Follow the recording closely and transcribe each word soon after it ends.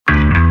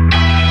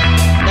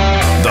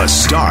The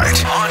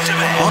Start.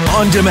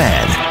 On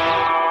demand.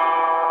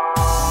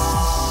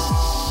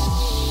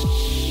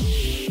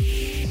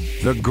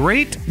 The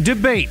great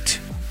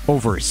debate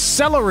over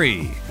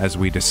celery as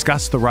we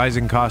discuss the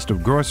rising cost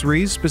of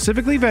groceries,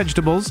 specifically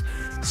vegetables.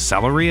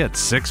 Celery at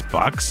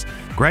 $6.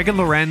 Greg and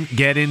Loren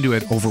get into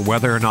it over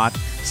whether or not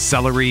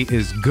celery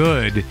is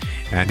good,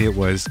 and it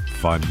was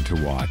fun to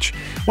watch.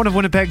 One of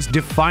Winnipeg's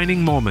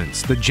defining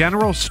moments, the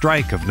General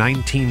Strike of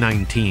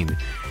 1919,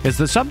 is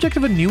the subject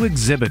of a new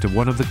exhibit at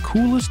one of the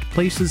coolest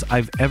places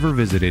I've ever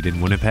visited in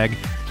Winnipeg,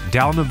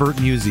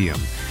 Dalnavert Museum.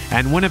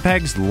 And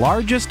Winnipeg's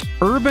largest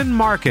urban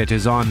market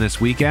is on this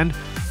weekend,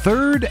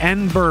 Third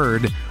and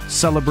Bird,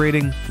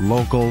 celebrating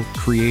local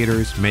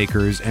creators,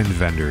 makers, and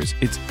vendors.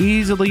 It's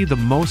easily the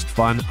most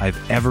fun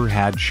I've ever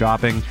had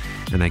shopping,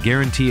 and I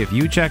guarantee if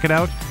you check it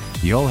out,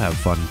 you'll have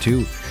fun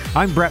too.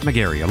 I'm Brett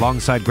McGarry,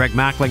 alongside Greg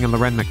Mackling and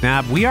Loren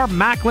McNabb. We are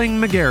Mackling,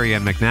 McGarry,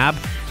 and McNabb,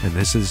 and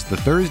this is the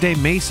Thursday,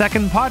 May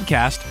 2nd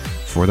podcast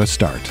for The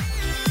Start.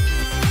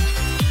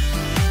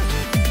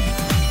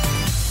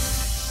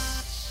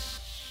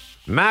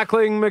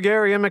 Mackling,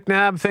 McGarry, and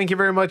McNabb, thank you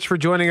very much for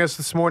joining us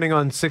this morning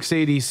on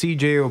 680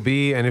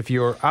 CJOB. And if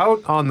you're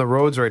out on the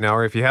roads right now,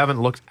 or if you haven't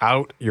looked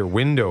out your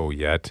window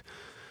yet,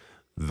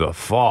 the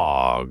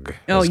fog,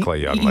 as Clay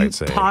Young might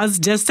say. Pause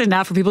just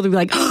enough for people to be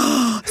like,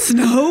 oh,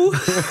 snow?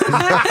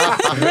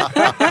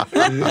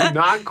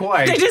 Not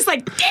quite. They're just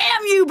like,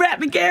 damn you,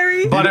 Brett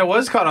McGarry. But I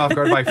was caught off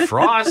guard by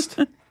frost.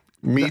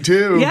 Me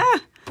too. Yeah.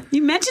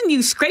 You mentioned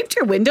you scraped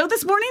your window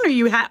this morning, or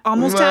you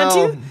almost had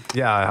to?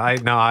 Yeah, I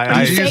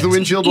Did you use the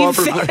windshield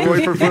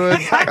wiper fluid?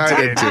 I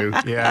did too.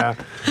 Yeah,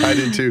 I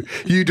did too.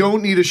 You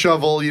don't need a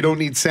shovel. You don't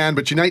need sand,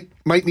 but you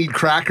might need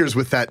crackers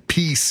with that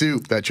pea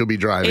soup that you'll be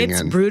driving in.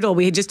 It's brutal.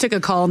 We just took a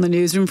call in the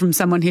newsroom from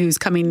someone who's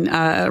coming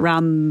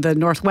around the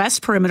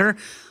northwest perimeter.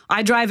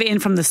 I drive in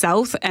from the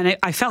south, and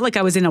I felt like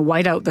I was in a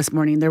whiteout this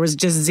morning. There was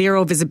just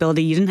zero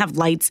visibility. You didn't have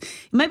lights.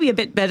 It might be a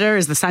bit better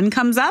as the sun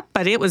comes up,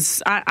 but it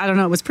was, I don't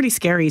know, it was pretty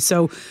scary.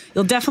 So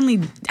you'll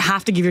definitely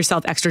have to give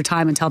yourself extra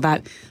time until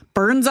that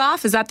burns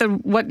off. Is that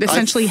what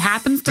essentially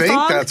happens to fog?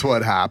 I think that's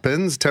what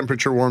happens.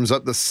 Temperature warms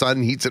up. The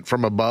sun heats it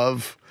from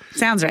above.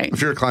 Sounds right.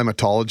 If you're a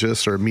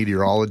climatologist or a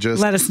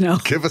meteorologist, let us know.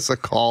 Give us a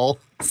call.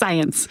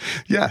 Science.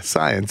 Yeah,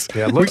 science.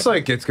 Yeah, it looks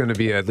like it's going to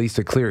be at least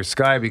a clear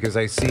sky because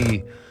I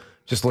see...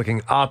 Just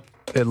looking up,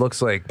 it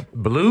looks like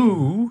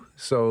blue.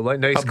 So like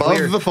nice above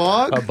clear. The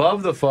fog?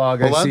 Above the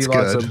fog, well, I see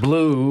lots good. of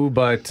blue.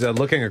 But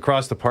looking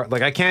across the park,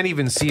 like I can't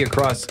even see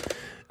across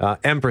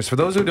Empress. For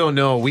those who don't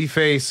know, we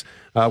face.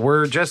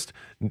 We're just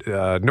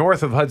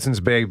north of Hudson's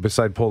Bay,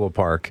 beside Polo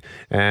Park,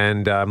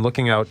 and I'm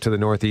looking out to the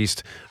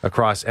northeast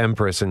across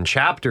Empress. And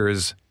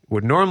Chapters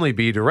would normally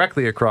be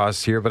directly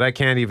across here, but I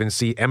can't even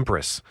see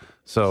Empress.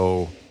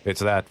 So it's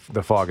that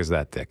the fog is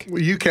that thick.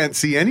 Well, you can't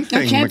see anything.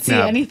 I can't McNabb. see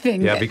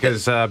anything. Yeah,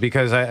 because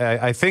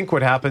I think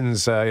what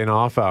happens in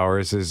off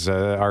hours is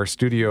our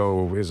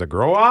studio is a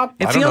grow up.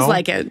 It feels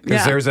like it.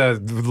 Because yeah. there's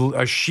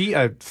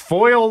a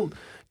foil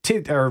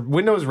or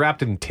windows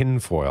wrapped in tin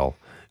foil.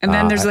 And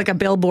then there's like a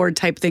billboard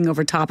type thing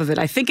over top of it.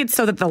 I think it's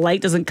so that the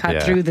light doesn't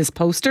cut through this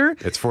poster.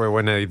 It's for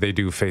when they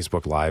do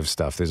Facebook Live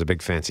stuff. There's a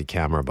big fancy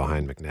camera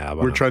behind McNabb.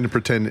 We're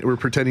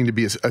pretending to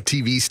be a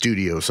TV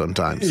studio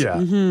sometimes. Yeah,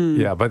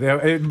 yeah, but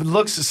it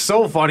looks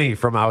so funny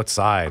from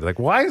outside. Like,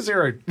 why is it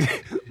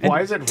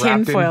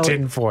wrapped in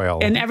tin foil?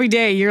 And every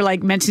day you're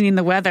like mentioning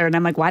the weather, and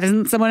I'm like, why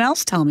doesn't someone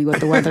else tell me what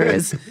the weather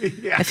is?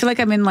 Yeah. I feel like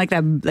I'm in like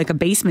a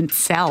basement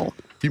cell.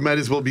 You might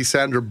as well be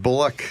Sandra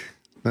Bullock.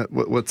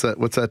 What's that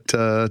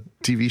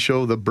TV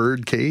show? The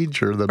Bird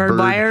Cage or the Bird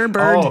Wire?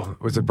 Bird. Oh,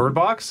 was it Bird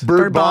Box?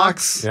 Bird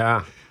Box.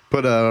 Yeah.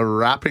 Put a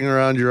wrapping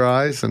around your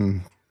eyes, and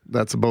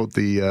that's about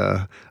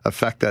the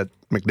effect that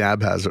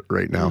McNabb has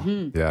right now.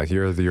 Mm-hmm. Yeah,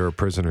 you're a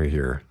prisoner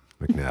here,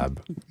 McNabb.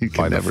 You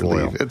can never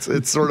leave.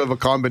 It's sort of a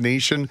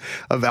combination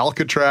of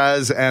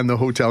Alcatraz and the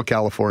Hotel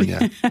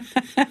California.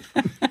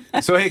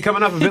 So, hey,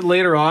 coming up a bit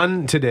later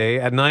on today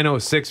at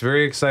 9:06,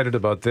 very excited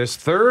about this.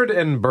 Third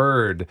and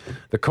Bird,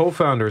 the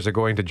co-founders are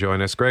going to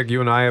join us. Greg,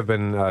 you and I have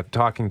been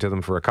talking to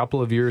them for a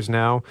couple of years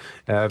now.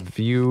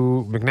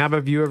 McNabb,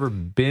 have you ever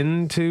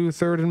been to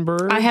Third and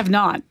Bird? I have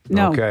not,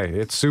 no. Okay,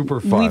 it's super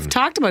fun. We've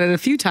talked about it a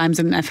few times,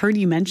 and I've heard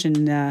you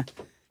mention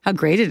how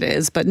great it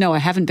is, but no, I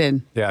haven't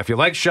been. Yeah, if you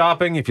like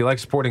shopping, if you like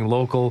supporting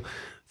local,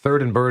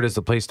 Third and Bird is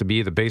the place to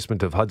be, the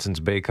basement of Hudson's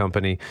Bay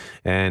Company,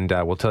 and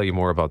we'll tell you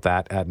more about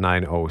that at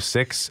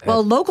 9:06.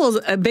 Well, local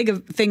is a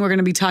big thing we're going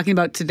to be talking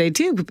about today,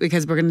 too,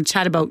 because we're going to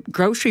chat about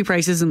grocery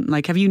prices. And,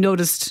 have you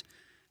noticed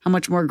how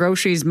much more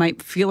groceries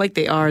might feel like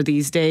they are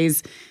these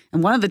days?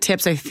 And one of the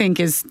tips, I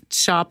think, is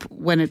shop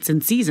when it's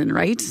in season,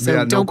 right? So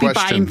yeah, don't be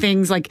question. buying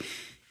things like...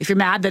 If you're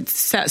mad that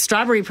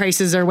strawberry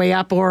prices are way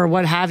up or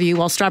what have you,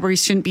 well,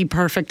 strawberries shouldn't be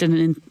perfect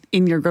in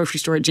your grocery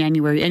store in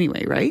January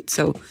anyway, right?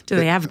 So do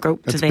they have food?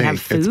 It's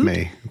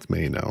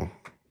May now.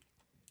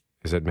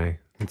 Is it May?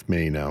 It's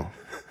May now.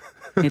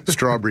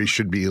 Strawberries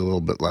should be a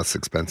little bit less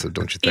expensive,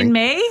 don't you think? In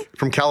May?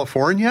 From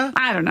California?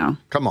 I don't know.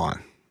 Come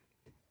on.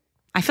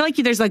 I feel like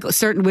there's like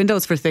certain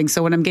windows for things.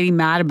 So when I'm getting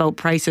mad about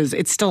prices,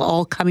 it's still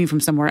all coming from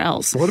somewhere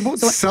else. What about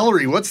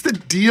celery? What's the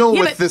deal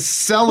with this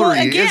celery?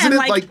 Well, again, Isn't it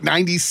like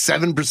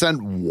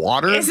 97%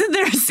 water?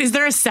 Is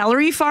there a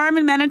celery farm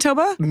in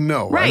Manitoba?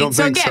 No, right. I don't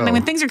so think again, so.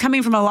 when things are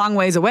coming from a long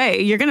ways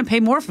away, you're going to pay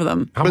more for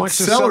them. How much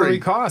does celery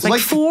cost?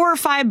 Like $4 or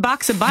 $5 a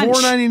bunch.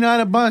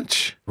 $4.99 a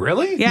bunch.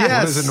 Really? Yeah. What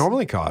Yes. does it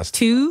normally cost?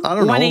 $2, I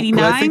don't know. $1.89.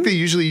 But I think they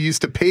usually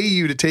used to pay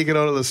you to take it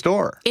out of the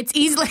store. It's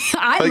easily.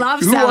 I Like, love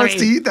who celery. wants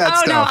to eat that Oh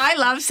no, stuff? I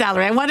love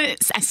celery. I want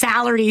it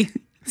salary.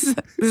 This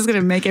is going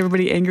to make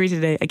everybody angry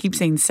today. I keep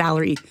saying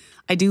salary.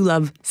 I do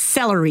love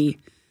celery.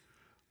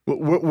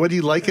 What do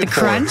you like it The for?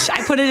 crunch.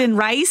 I put it in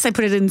rice. I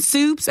put it in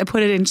soups. I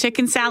put it in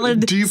chicken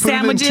salad Do you put it in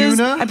sandwiches.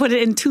 tuna? I put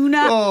it in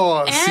tuna.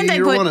 Oh, and see, I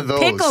you're put one of those.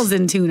 pickles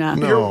in tuna.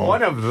 No. You're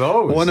one of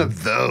those. One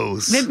of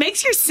those. It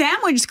makes your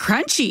sandwich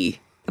crunchy.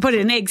 I put it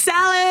in egg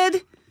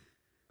salad.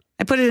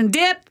 I put it in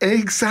dip.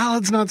 Egg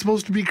salad's not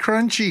supposed to be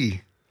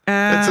crunchy.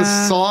 It's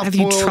a soft. Have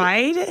you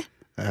tried it?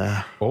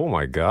 Oh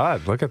my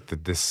God! Look at the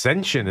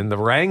dissension in the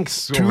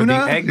ranks over Tuna?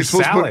 the egg You're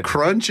supposed to salad. put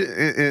crunch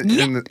in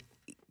the.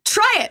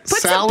 Try it. Put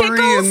Celery some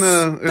pickles. in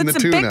the put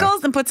some tuna.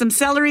 pickles and put some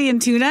celery in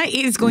tuna.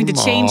 It is going to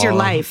change your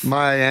life.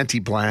 My Auntie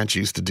Blanche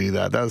used to do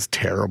that. That was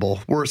terrible.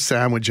 Worst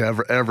sandwich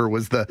ever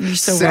was the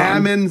so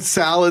salmon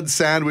salad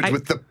sandwich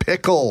with the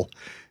pickle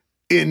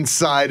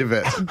inside of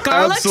it.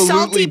 Garlic, Absolutely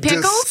salty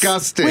pickles?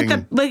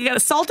 disgusting. Like a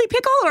salty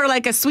pickle or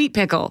like a sweet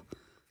pickle?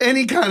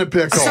 Any kind of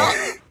pickle.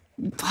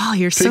 Oh,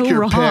 you're Take so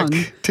your wrong.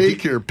 pick.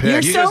 Take your pick. You're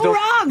You so just don't-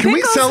 wrong. Can we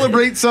Pickles-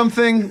 celebrate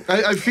something?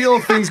 I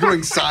feel things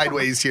going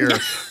sideways here.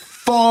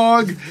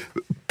 Fog,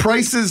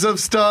 prices of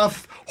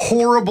stuff,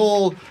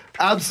 horrible,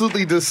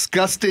 absolutely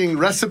disgusting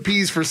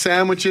recipes for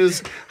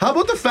sandwiches. How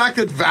about the fact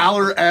that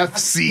Valor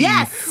FC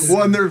Yes.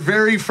 won their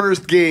very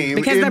first game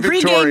Because in the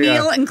pregame Victoria?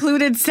 meal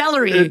included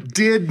celery. It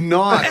did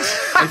not.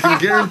 I can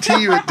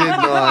guarantee you it did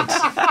not.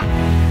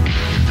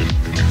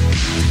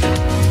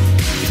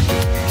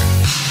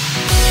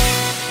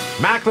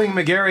 Mackling,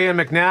 McGarry, and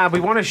McNabb,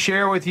 we want to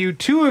share with you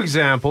two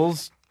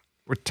examples,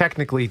 or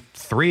technically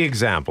three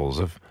examples,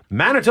 of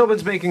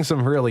Manitobans making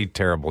some really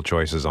terrible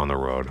choices on the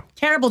road.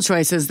 Terrible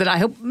choices that I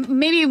hope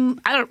maybe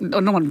I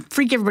don't want to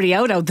freak everybody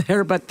out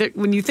there, but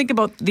when you think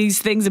about these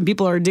things and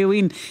people are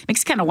doing, it makes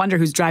you kind of wonder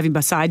who's driving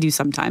beside you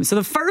sometimes. So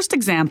the first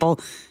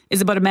example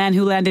is about a man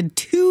who landed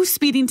 2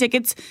 speeding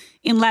tickets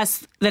in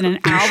less than an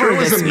hour. Sure it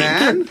was this a week.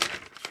 man?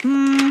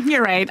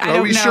 You're right. I Are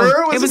don't we know.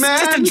 sure it was a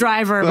just a man?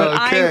 driver, but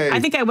Okay. I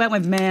think I went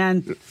with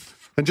man.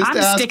 I'm just I'm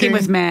asking. sticking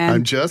with man.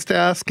 I'm just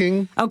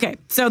asking. Okay,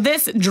 so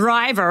this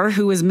driver,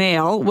 who was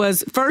male,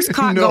 was first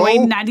caught No,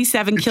 going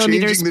 97 you're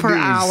kilometers changing the per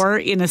news. hour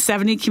in a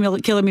 70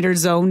 kilometer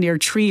zone near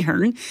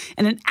Treeherne.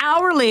 And an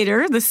hour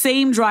later, the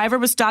same driver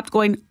was stopped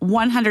going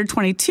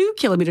 122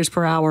 kilometers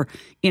per hour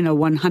in a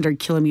 100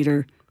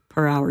 kilometer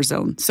per hour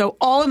zone. So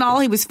all in all,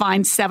 he was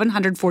fined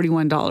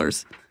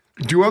 $741.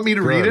 Do you want me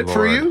to read Good it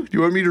for Lord. you? Do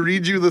you want me to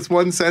read you this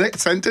one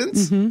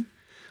sentence? Mm-hmm.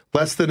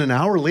 Less than an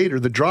hour later,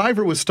 the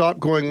driver was stopped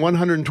going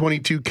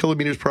 122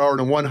 kilometers per hour in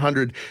a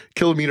 100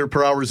 kilometer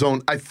per hour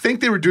zone. I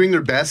think they were doing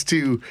their best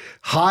to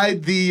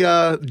hide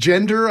the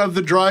gender of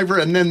the driver,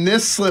 and then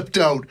this slipped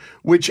out,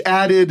 which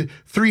added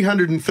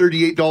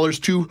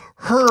 $338 to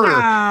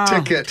her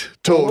ticket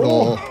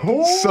total.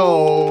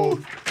 So.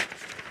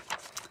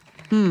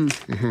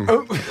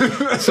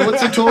 So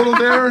what's the total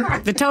there?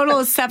 The total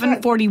is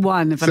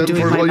 741 if I'm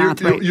doing my Well,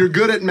 math right. you're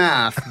good at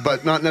math,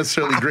 but not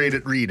necessarily great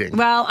at reading.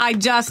 Well, I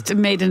just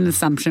made an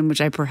assumption,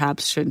 which I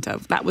perhaps shouldn't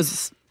have. That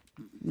was.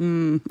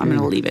 I'm going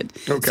to leave it.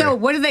 Okay. So,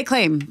 what did they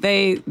claim?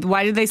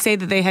 Why did they say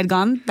that they had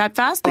gone that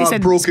fast? They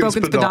said broken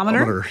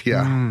speedometer.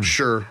 Yeah,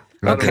 sure.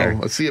 I don't Okay. know.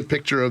 Let's see a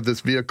picture of this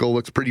vehicle.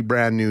 Looks pretty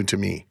brand new to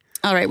me.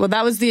 All right. Well,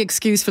 that was the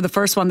excuse for the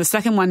first one. The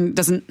second one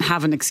doesn't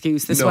have an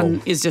excuse. This No.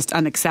 one is just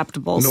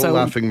unacceptable. No so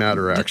laughing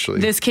matter, actually.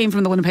 This came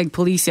from the Winnipeg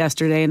police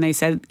yesterday, and they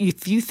said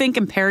if you think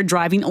impaired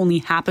driving only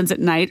happens at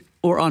night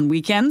or on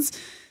weekends,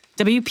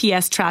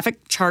 WPS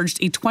Traffic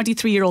charged a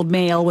 23-year-old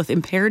male with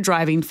impaired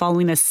driving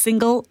following a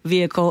single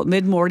vehicle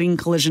mid-morning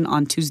collision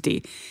on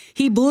Tuesday.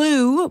 He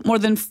blew more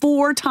than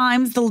 4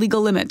 times the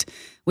legal limit,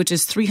 which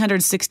is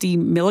 360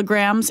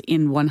 milligrams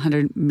in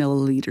 100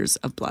 milliliters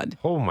of blood.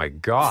 Oh my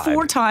God.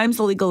 4 times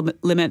the legal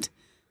limit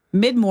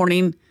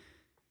mid-morning.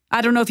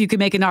 I don't know if you could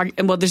make an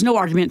argument. Well, there's no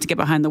argument to get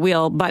behind the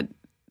wheel, but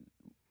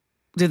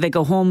did they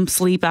go home,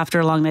 sleep after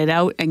a long night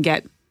out and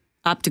get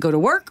up to go to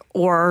work?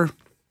 Or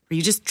are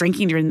you just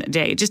drinking during the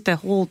day? Just a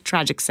whole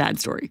tragic, sad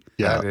story.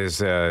 Yeah. That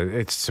is,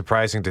 it's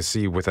surprising to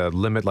see with a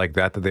limit like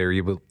that they're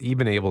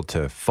even able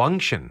to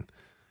function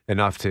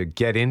enough to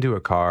get into a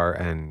car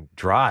and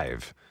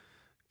drive.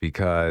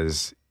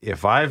 Because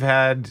if I've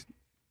had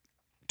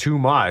too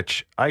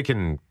much, I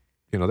can,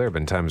 there have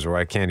been times where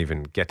I can't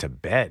even get to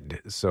bed.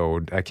 So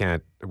I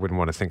wouldn't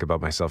want to think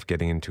about myself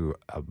getting into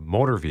a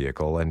motor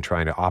vehicle and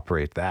trying to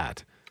operate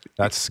that.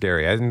 That's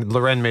scary. And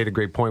Loren made a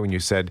great point when you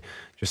said,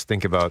 just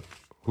think about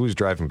who's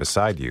driving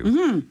beside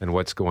you and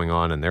what's going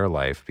on in their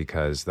life,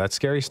 because that's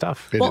scary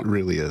stuff. It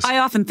really is. I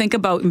often think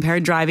about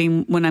impaired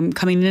driving when I'm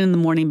coming in the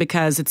morning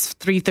because it's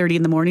 3:30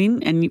 in the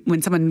morning, and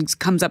when someone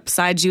comes up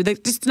beside you, there's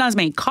just not as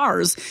many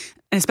cars.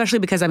 And especially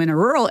because I'm in a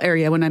rural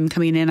area when I'm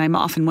coming in, I'm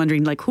often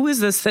wondering, like, who is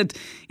this that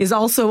is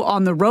also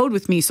on the road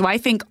with me? So I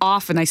think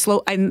often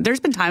and there's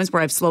been times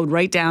where I've slowed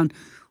right down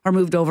or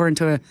moved over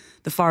into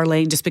the far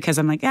lane just because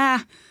I'm like,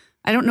 I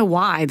don't know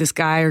why this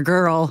guy or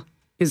girl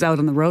is out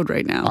on the road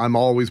right now. I'm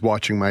always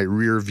watching my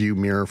rear view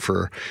mirror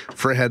for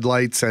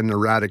headlights and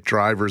erratic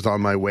drivers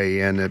on my way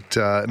in. It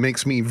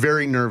makes me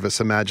very nervous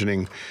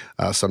imagining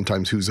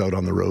sometimes who's out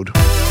on the road.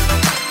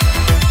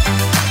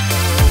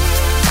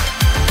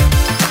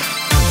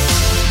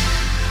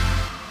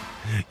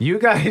 You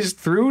guys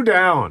threw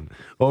down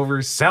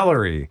over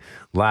celery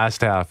last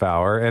half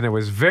hour, and it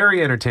was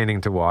very entertaining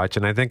to watch.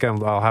 And I think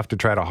I'll have to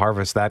try to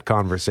harvest that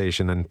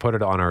conversation and put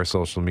it on our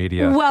social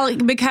media. Well,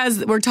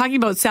 because we're talking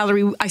about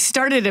celery, I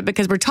started it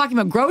because we're talking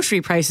about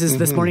grocery prices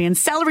this morning, and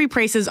celery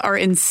prices are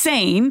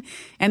insane.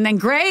 And then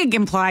Greg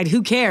implied,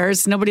 who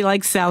cares? Nobody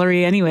likes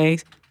celery anyway.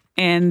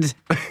 And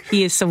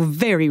he is so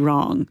very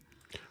wrong.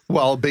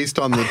 Well, based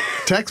on the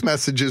text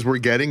messages we're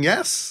getting,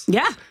 yes.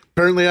 Yeah.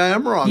 Apparently I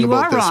am wrong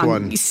about this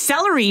one.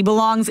 Celery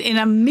belongs in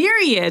a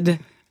myriad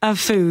of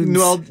foods.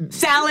 Well,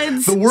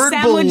 salads, the word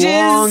sandwiches,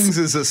 belongs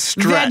is a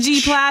stretch.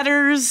 Veggie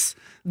platters,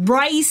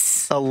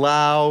 rice.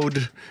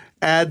 Allowed,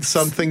 add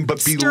something,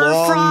 but Stir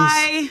belongs.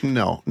 fry.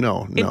 No.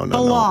 It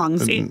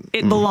belongs.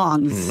 It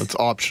belongs. It's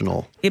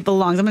optional. It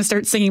belongs. I'm going to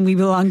start singing We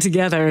Belong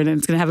Together, and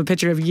it's going to have a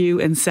picture of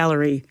you and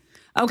celery.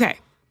 Okay.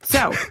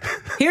 So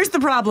here's the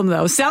problem,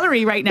 though.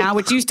 Celery right now,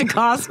 which used to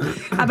cost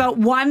about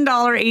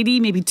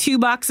 $1.80, maybe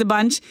 $2 a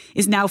bunch,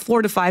 is now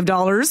 $4 to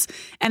 $5.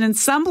 And in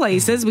some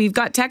places, we've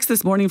got text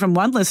this morning from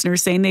one listener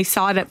saying they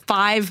saw it at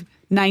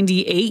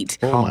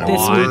 $5.98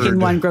 this week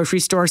in one grocery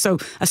store. So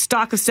a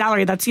stalk of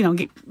celery, that's,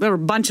 a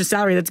bunch of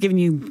celery that's giving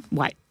you,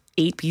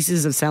 8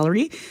 pieces of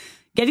celery?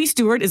 Getty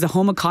Stewart is a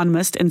home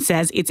economist and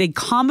says it's a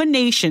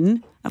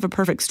combination of a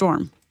perfect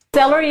storm.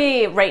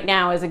 Celery right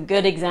now is a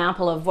good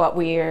example of what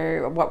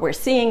we're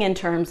seeing in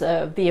terms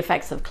of the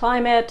effects of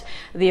climate,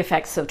 the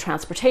effects of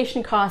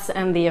transportation costs,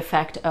 and the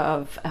effect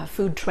of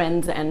food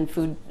trends and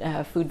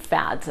food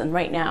fads. And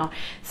right now,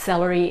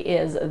 celery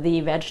is the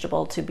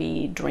vegetable to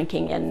be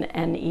drinking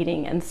and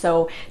eating. And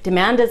so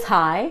demand is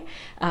high,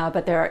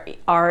 but there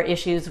are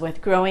issues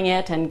with growing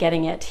it and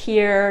getting it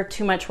here.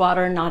 Too much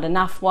water, not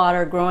enough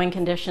water, growing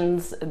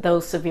conditions,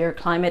 those severe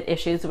climate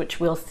issues,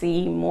 which we'll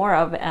see more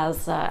of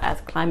as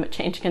climate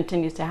change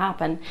continues to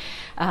happen.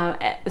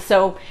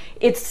 So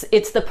it's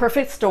the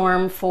perfect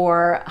storm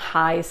for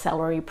high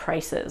celery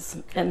prices.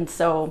 And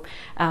so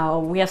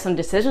we have some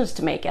decisions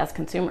to make as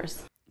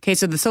consumers. Okay,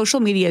 so the social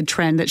media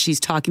trend that she's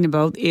talking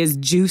about is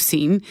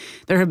juicing.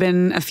 There have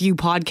been a few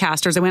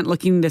podcasters. I went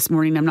looking this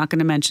morning. I'm not going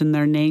to mention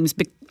their names,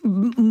 but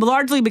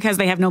largely because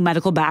they have no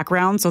medical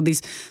background. So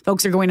these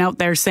folks are going out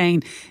there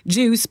saying,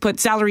 juice, put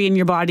celery in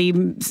your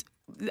body.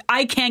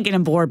 I can't get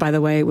on board, by the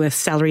way, with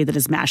celery that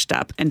is mashed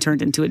up and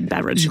turned into a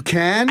beverage. You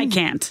can? I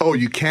can't. Oh,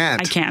 you can't?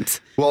 I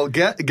can't. Well,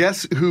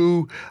 guess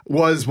who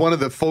was one of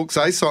the folks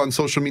I saw on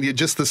social media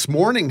just this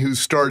morning who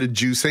started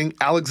juicing?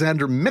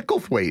 Alexander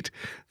Micklethwaite,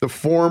 the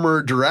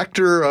former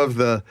director of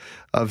the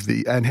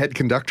and head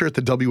conductor at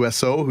the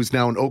WSO, who's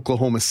now in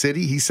Oklahoma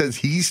City. He says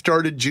he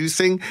started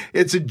juicing.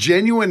 It's a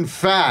genuine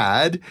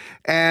fad,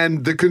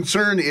 and the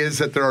concern is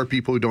that there are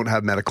people who don't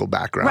have medical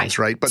backgrounds,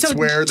 right? But so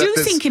swear that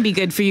juicing can be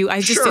good for you.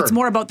 It's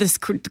more about this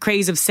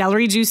craze of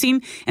celery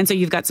juicing, and so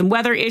you've got some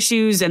weather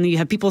issues, and you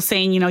have people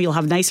saying, you'll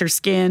have nicer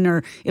skin,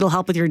 or it'll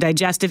help with your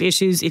digestive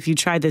issues if you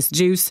try this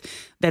juice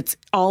that's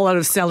all out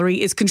of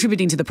celery. Is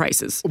contributing to the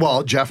prices.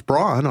 Well, Jeff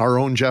Braun, our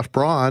own Jeff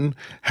Braun,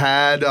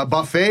 had a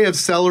buffet of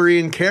celery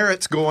and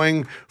carrots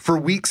going for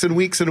weeks and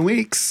weeks and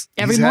weeks.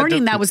 Every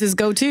morning, that was his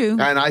go-to.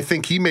 And I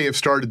think he may have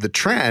started the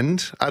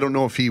trend. I don't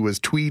know if he was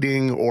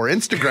tweeting or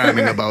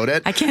Instagramming about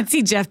it. I can't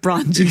see Jeff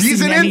Braun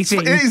juicing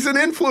anything. He's an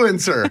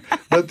influencer.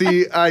 But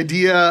the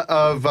idea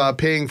of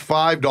paying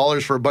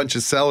 $5 for a bunch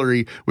of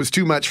celery was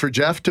too much for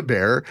Jeff to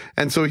bear.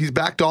 And so he's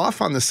backed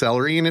off on the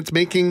celery, and it's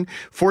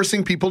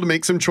forcing people to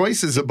make some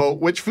choices about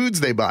which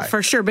foods they buy.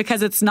 For sure,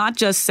 because it's not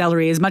just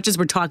celery. As much as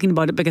we're talking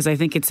about it, because I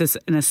think it's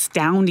an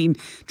astounding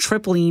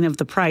tripling of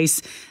the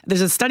price.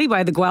 There's a study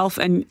by the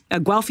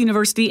Guelph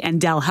University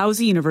and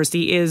Dalhousie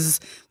University is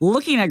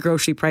looking at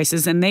grocery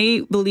prices, and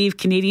they believe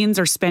Canadians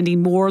are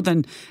spending more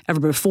than ever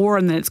before,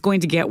 and that it's going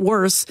to get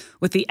worse,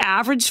 with the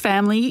average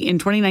family in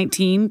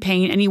 2019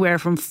 paying anywhere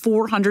from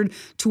 $400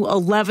 to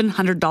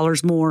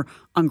 $1,100 more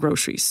on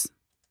groceries.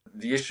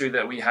 The issue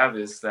that we have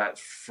is that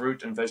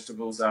fruit and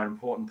vegetables are an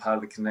important part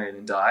of the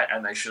Canadian diet,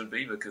 and they should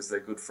be because they're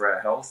good for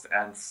our health,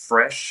 and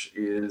fresh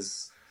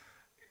is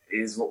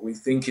what we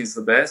think is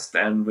the best,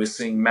 and we're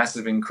seeing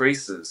massive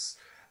increases.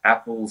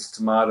 Apples,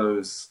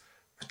 tomatoes,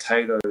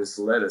 potatoes,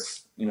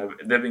 lettuce,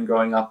 they've been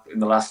going up in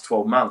the last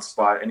 12 months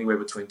by anywhere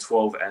between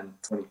 12 and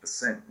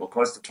 20%, or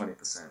close to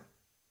 20%.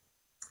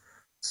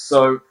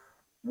 So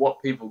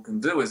what people can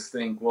do is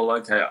think, well,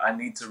 okay, I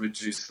need to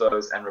reduce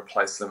those and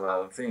replace them with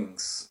other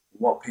things.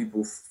 What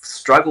people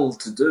struggle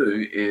to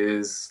do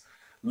is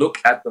look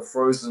at the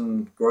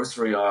frozen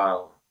grocery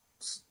aisle,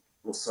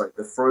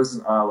 the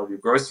frozen aisle of your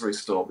grocery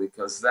store,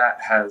 because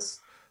that has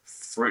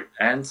fruit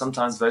and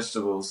sometimes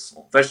vegetables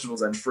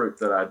and fruit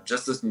that are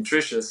just as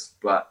nutritious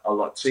but a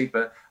lot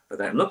cheaper. They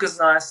don't look as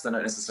nice, they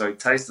don't necessarily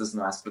taste as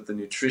nice, but the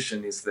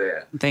nutrition is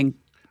there.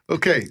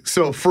 Okay,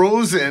 so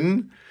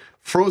frozen,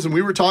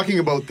 we were talking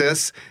about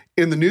this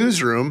in the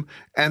newsroom,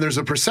 and there's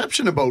a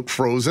perception about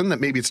frozen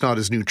that maybe it's not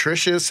as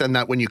nutritious and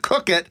that when you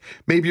cook it,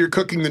 maybe you're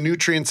cooking the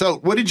nutrients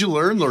out. What did you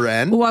learn,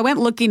 Lorraine? Well, I went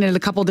looking at a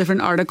couple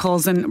different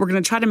articles, and we're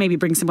going to try to maybe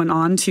bring someone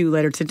on to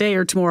later today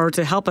or tomorrow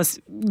to help us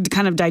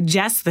kind of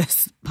digest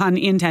this, pun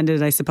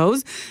intended, I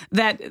suppose,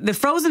 that the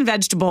frozen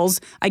vegetables,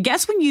 I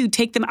guess when you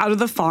take them out of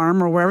the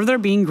farm or wherever they're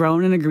being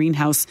grown in a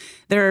greenhouse,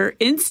 they're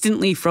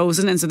instantly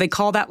frozen, and so they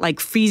call that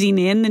like freezing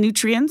in the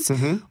nutrients,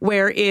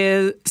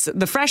 whereas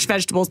the fresh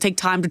vegetables take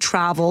time to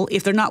travel.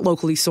 If they're not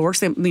locally sourced,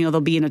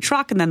 they'll be in a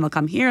truck and then they'll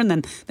come here and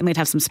then they might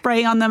have some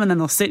spray on them and then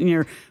they'll sit in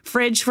your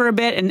fridge for a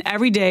bit, and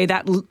every day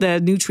that the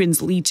nutrients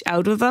leach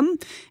out of them.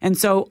 And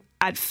so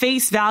at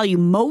face value,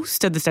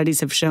 most of the studies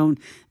have shown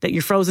that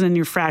your frozen and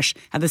your fresh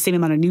have the same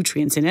amount of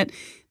nutrients in it.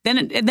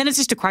 Then it's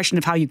just a question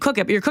of how you cook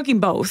it, but you're cooking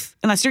both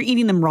unless you're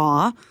eating them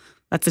raw.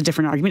 That's a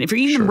different argument. If you're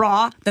eating them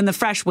raw, then the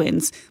fresh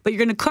wins. But you're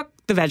going to cook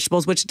the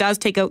vegetables, which does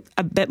take out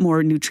a bit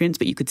more nutrients,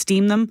 but you could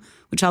steam them,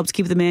 which helps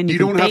keep them in. You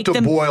don't have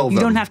to boil them. You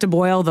don't have to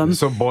boil them.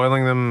 So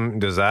boiling them,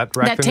 does that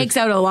That takes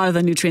out a lot of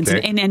the nutrients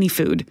in any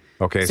food.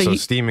 Okay, so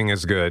steaming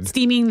is good.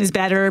 Steaming is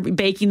better.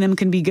 Baking them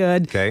can be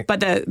good. Okay.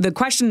 But the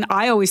question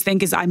I always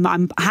think is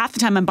I'm half the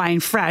time I'm buying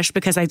fresh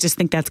because I just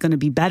think that's going to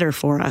be better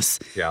for us.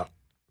 Yeah.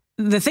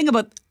 The thing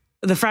about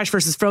the fresh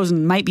versus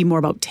frozen might be more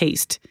about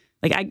taste.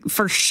 Like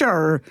for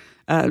sure,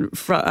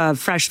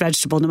 fresh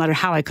vegetable, no matter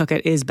how I cook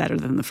it, is better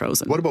than the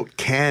frozen. What about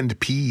canned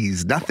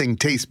peas? Nothing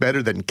tastes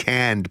better than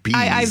canned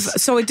peas.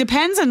 So it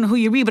depends on who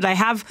you read, but I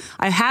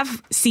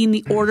have seen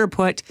the order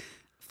put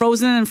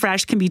frozen and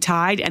fresh can be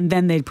tied, and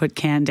then they'd put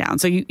canned down.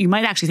 So you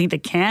might actually think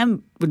that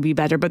canned would be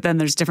better, but then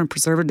there's different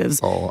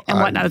preservatives and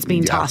whatnot that's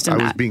being tossed in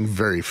that. I was being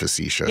very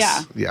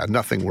facetious. Yeah,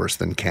 nothing worse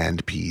than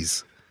canned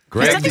peas.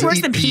 There's nothing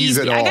worse than peas.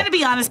 I got to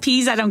be honest,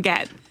 peas I don't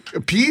get.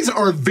 Peas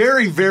are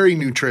very, very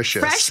nutritious.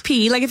 Fresh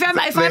pea. Like if I'm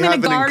in a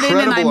garden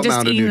and I'm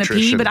just eating a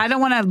pea, but I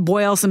don't want to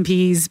boil some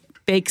peas,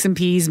 bake some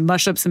peas,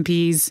 mush up some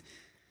peas.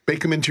 Bake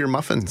them into your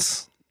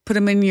muffins. Put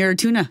them in your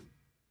tuna.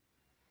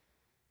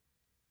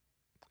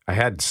 I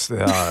had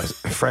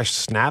fresh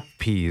snap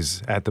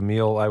peas at the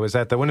meal. I was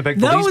at the Winnipeg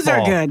Police Those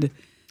Ball are good.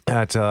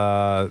 At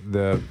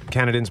the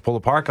Canadians Polo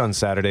Park on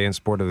Saturday in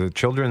support of the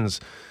Children's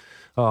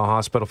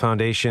Hospital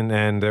Foundation,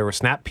 and there were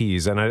snap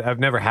peas, and I've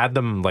never had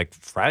them like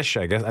fresh.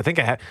 I guess I think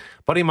I had.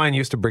 A buddy of mine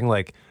used to bring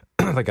like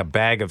like a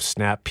bag of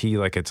snap pea,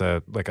 like it's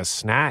a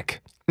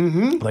snack,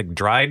 like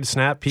dried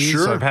snap peas.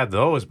 Sure. So I've had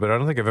those, but I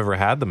don't think I've ever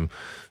had them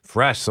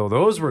fresh. So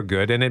those were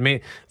good, and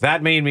made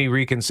me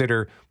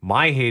reconsider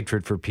my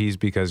hatred for peas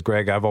because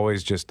Greg, I've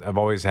always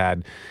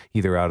had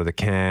either out of the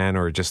can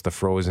or just the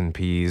frozen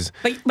peas.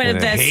 But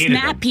the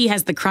snap pea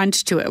has the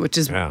crunch to it, which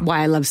is why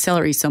I love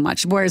celery so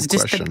much. Whereas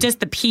just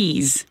the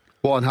peas.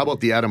 Well, and how about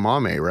the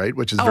edamame, right?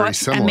 Which is very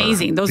similar.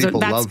 Amazing.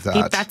 People love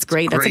that. That's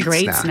great. That's a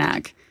great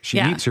snack. She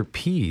eats her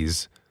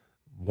peas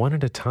one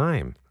at a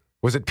time.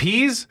 Was it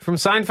peas from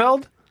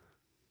Seinfeld?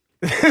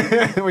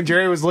 When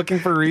Jerry was looking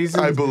for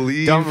reasons,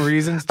 dumb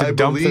reasons to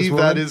dump this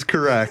woman? That is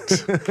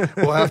correct.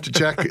 We'll have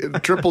to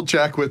triple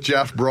check with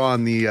Jeff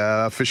Braun, the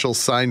official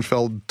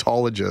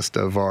Seinfeldologist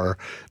of our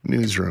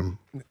newsroom.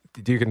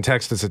 You can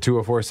text us at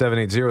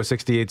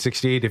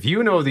 204-780-6868 if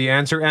you know the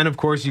answer. And, of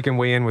course, you can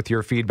weigh in with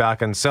your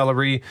feedback on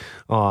celery,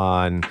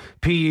 on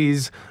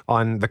peas,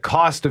 on the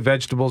cost of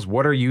vegetables.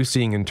 What are you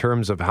seeing in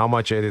terms of how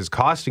much it is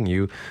costing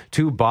you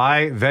to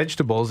buy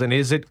vegetables? And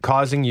is it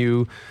causing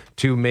you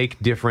to make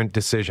different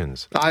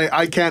decisions?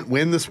 I can't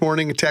win this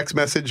morning. A text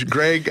message.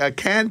 Greg,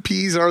 canned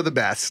peas are the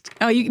best.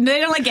 Oh, they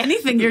don't like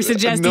anything you're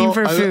suggesting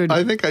for food.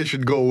 I think I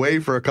should go away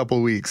for a couple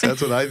of weeks. That's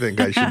what I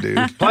think I should do.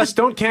 Plus,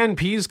 don't canned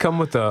peas come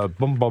with a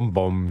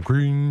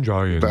green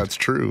giant? That's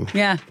true.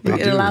 Yeah,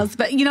 it allows.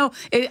 But,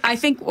 I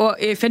think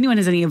if anyone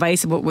has any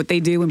advice about what they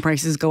do when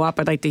prices go up,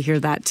 I'd like to hear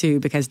that too.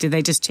 Because do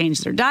they just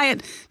change their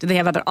diet? Do they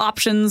have other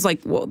options?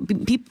 Like,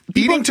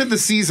 eating to the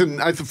season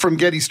from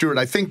Getty Stewart,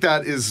 I think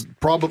that is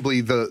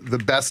probably the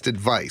best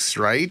advice,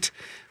 right?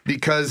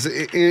 Because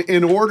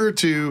in order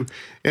to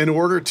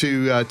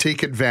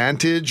take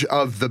advantage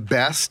of the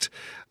best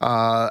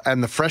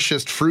and the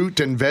freshest fruit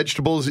and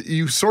vegetables,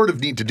 you sort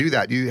of need to do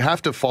that. You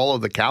have to follow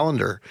the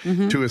calendar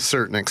to a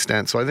certain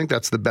extent. So I think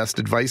that's the best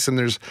advice, and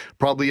there's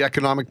probably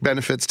economic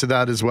benefits to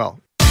that as well.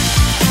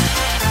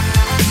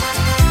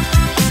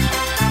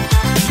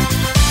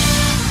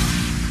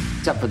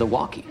 Except for the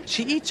walking.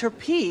 She eats her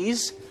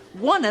peas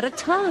one at a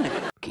time.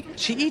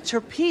 She eats her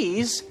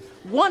peas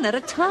one at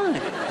a time.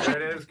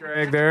 There it is,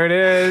 Greg. There it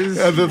is.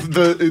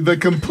 The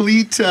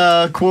complete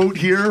quote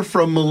here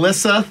from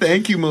Melissa.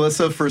 Thank you,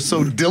 Melissa, for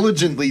so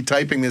diligently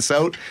typing this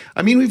out.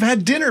 I mean, we've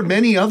had dinner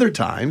many other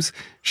times.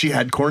 She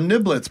had corn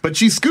niblets, but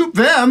she scooped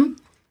them,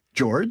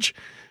 George.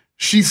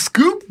 She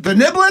scooped the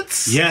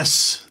niblets?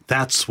 Yes,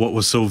 that's what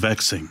was so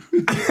vexing.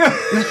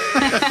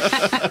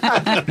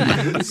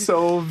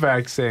 So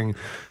vexing.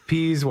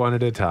 Peas one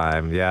at a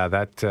time. Yeah,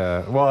 that,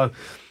 well,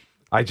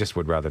 I just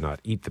would rather not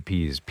eat the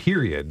peas,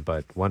 period,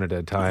 but one at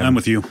a time. I'm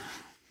with you.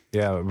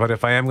 Yeah, but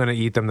if I am going to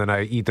eat them, then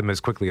I eat them as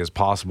quickly as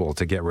possible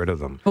to get rid of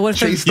them. But what if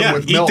Chase them Yeah,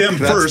 with eat milk. them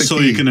That's first the so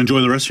key. you can enjoy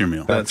the rest of your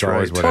meal. That's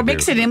always what I or do.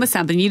 mix it in with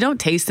something. You don't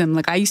taste them.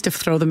 Like I used to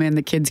throw them in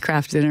the kids'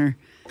 craft dinner.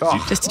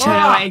 Just to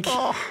try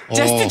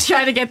to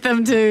try to get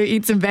them to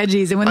eat some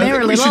veggies. And when I they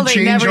think were we little, should they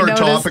change never our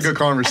noticed. topic of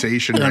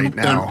conversation right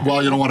now.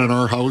 Well, you know what? In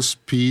our house,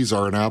 peas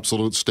are an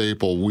absolute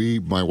staple.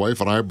 My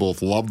wife and I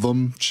both love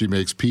them. She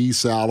makes pea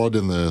salad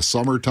in the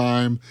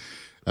summertime.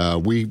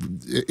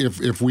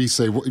 If we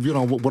say, you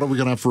know, what are we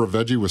going to have for a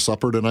veggie with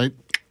supper tonight?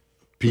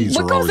 Peas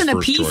What are goes always in a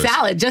first pea choice.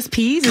 salad? Just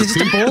peas? It's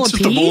just a bowl of It's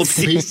just a bowl of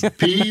peas?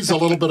 peas, a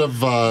little bit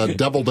of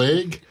deviled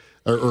egg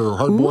or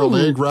hard-boiled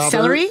egg, rather.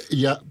 Celery?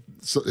 Yeah.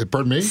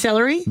 Pardon me?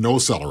 Celery? No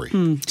celery.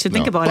 Should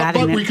think about but,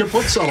 adding but it. we could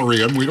put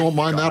celery in. We don't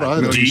mind that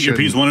either. Do you eat your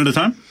peas one at a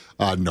time?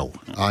 No,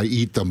 I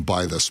eat them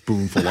by the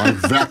spoonful. I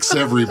vex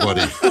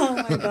everybody.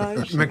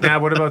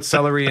 McNabb, what about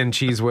celery and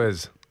cheese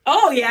whiz?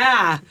 Oh,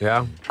 yeah.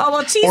 Yeah? Oh,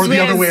 well, cheese Or the whiz.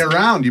 other way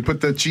around. You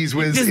put the cheese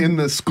whiz Just- in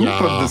the scoop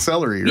of the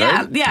celery,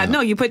 right? Yeah.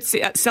 No, you put.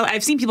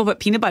 I've seen people put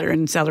peanut butter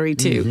in celery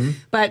too,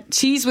 but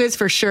cheese whiz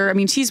for sure. I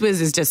mean, cheese whiz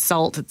is just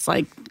salt. It's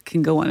like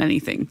can go on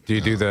anything. Do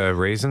you do the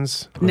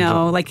raisins?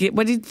 No, like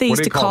what did they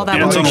used do to you call call that?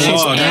 it? Ants one? on a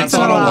log. Ants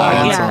on a log.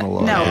 Ants Yeah. on a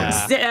log. No,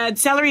 Yeah.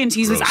 celery and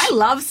cheese whiz. I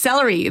love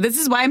celery. This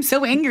is why I'm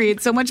so angry.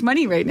 It's so much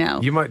money right now.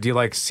 Do you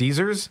like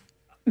Caesars?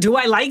 Do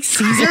I like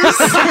Caesars? Is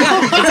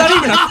that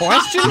even a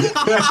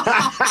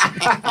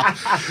question?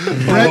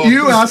 Brett,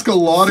 you ask a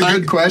lot of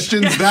good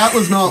questions. That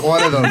was not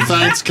one of them.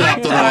 Thanks,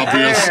 Captain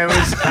Obvious.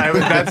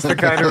 That's the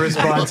kind of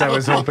response I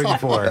was hoping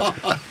for.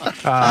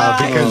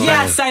 Because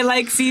Yes, I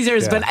like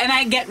Caesars, and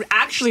I get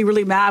actually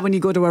really mad when you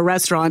go to a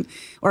restaurant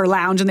or a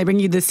lounge and they bring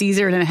you the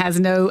Caesar and it has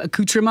no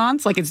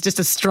accoutrements, like it's just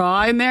a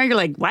straw in there. You're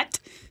like, what?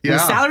 No Yeah.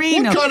 celery?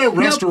 What no, kind of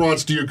no-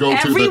 restaurants do you go to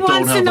Every that don't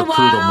once have in a while,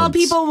 accoutrements?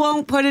 people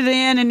won't put it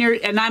in,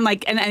 and I'm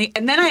like, and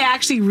then I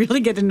actually really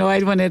get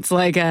annoyed when it's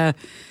like a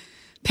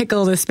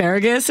pickled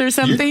asparagus or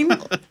something.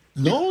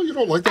 No, you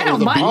don't like that I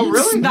with don't the mind.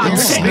 beans? It's not You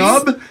nice.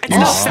 snub? It's You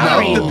not snub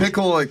celery. the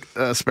pickle like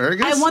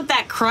asparagus? I want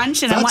that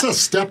crunch, and I That's want. a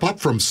step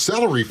up from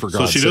celery, for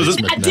God's she sake,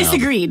 doesn't- I McNabb.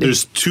 disagreed.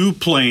 There's two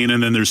plain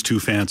and then there's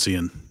two fancy.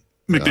 And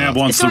McNabb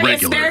wants So the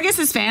regular. asparagus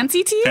is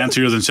fancy to you?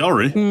 Fancier than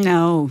celery.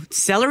 No,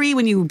 celery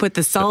when you put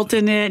the salt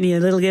in it and you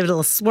give it a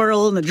little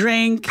swirl in the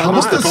drink. How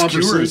about the That's the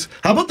skewers? conversation.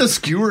 How about the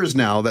skewers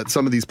now that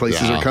some of these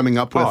places Yeah. are coming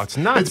up with? Oh, it's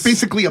nuts. It's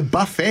basically a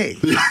buffet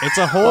it's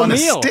a whole on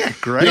meal. a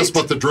stick, right? Yes,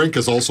 but the drink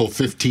is also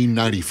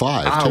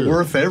 $15.95 too.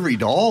 worth every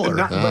dollar.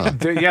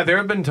 There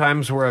have been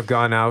times where I've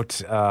gone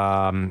out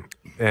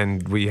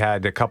and we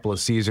had a couple of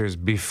Caesars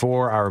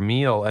before our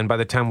meal, and by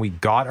the time we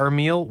got our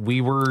meal,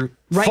 we were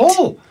Right.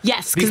 full.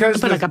 Yes, Because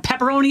because put the- like a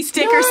pepperoni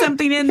stick or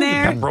something in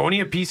there.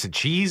 Pepperoni, a piece of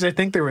cheese. I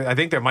think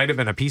there might have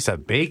been a piece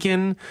of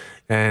bacon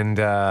and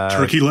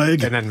Turkey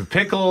leg. and then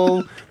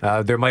pickle.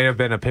 There might have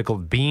been a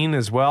pickled bean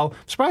as well.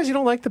 I'm surprised you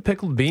don't like the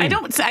pickled bean. I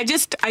don't.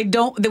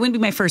 That wouldn't be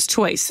my first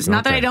choice. It's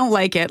not that Okay. I don't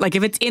like it. Like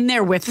if it's in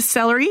there with the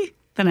celery,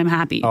 then I'm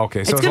happy.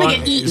 Okay, so it's as gonna long-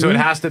 get eaten. So it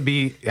has to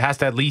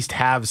at least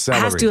have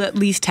celery. has to at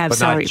least have but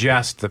celery. not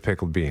just the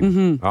pickled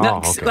bean. Oh, No,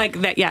 okay. Like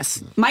that.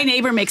 Yes, my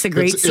neighbor makes a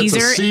great It's Caesar.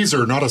 a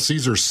Caesar, not a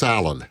Caesar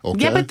salad.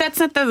 Okay. Yeah, but that's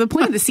not the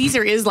point of the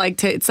Caesar. Is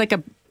like it's like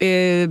a.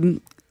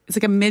 It's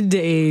like a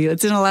midday.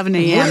 It's an 11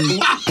 a.m. You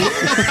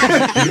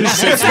just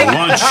said for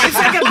lunch. It's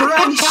like a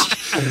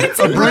brunch. It's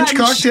a brunch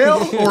cocktail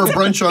or a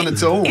brunch on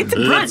its own? It's a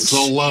brunch. It's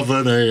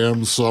 11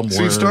 a.m. somewhere.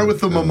 So you start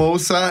with the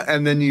mimosa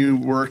and then you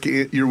work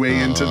your way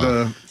into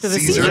the the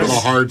Caesars. the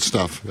hard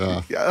stuff.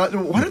 Yeah.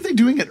 What are they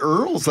doing at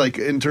Earl's, like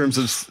in terms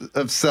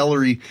of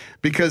celery?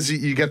 Because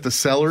you get the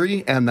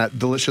celery and that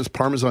delicious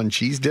Parmesan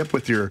cheese dip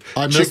with your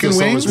I missed chicken this.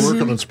 wings. I was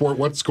working in sport.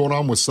 What's going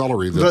on with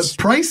celery? The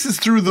price is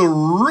through the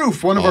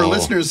roof. One of our Oh.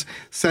 listeners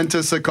sent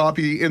us a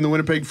copy in the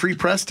Winnipeg Free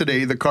Press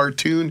today. The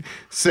cartoon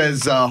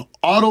says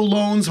auto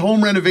loans,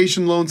 home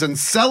renovation loans, and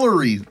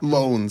celery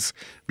loans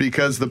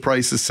because the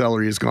price of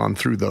celery has gone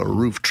through the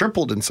roof,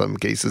 tripled in some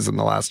cases in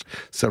the last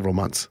several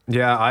months.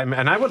 Yeah,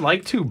 and I would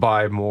like to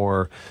buy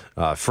more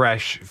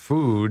fresh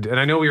food. And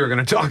I know we were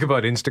going to talk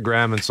about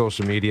Instagram and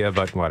social media,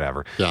 but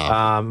whatever.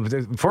 Yeah.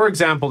 For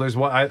example, there's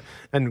one,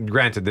 and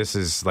granted, this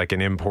is like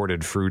an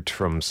imported fruit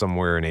from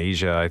somewhere in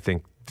Asia. I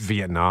think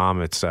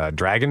Vietnam. It's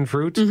dragon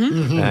fruit,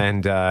 Mm-hmm.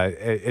 and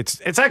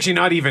it's actually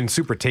not even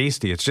super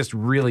tasty. It's just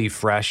really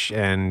fresh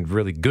and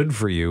really good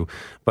for you.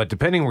 But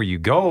depending where you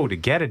go to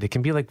get it, it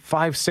can be like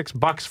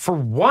 $5-6 for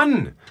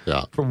one.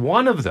 Yeah. For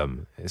one of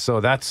them. So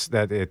that's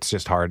that. It's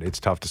just hard. It's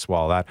tough to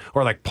swallow that.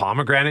 Or like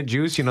pomegranate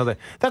juice.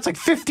 That's like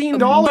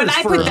 $15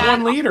 for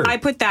 1 liter. I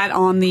put that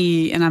on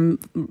and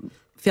I'm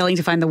failing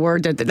to find the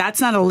word. That's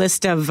not a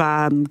list of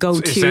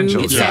go-to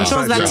Essentials.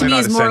 essentials. Yeah. That to me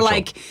is more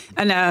like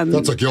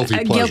that's a guilty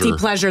pleasure. guilty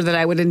pleasure that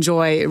I would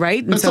enjoy,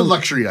 right? And That's a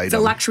luxury item. It's a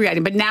luxury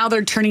item. But now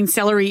they're turning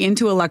celery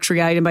into a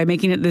luxury item by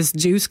making it this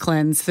juice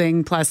cleanse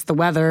thing, plus the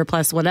weather,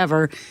 plus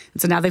whatever.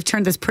 And so now they've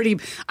turned this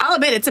I'll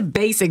admit, it's a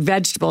basic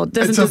vegetable.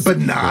 It's a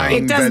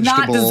benign It does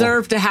not vegetable.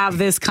 deserve to have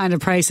this kind of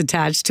price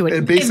attached to it.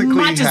 It basically as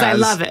much as I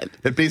love it.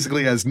 It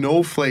basically has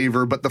no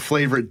flavor, but the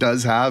flavor it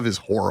does have is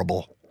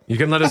horrible. You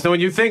can let us know what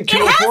you think. It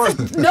 204.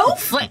 has no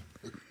flavor.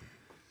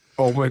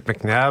 Oh,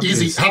 McNabb.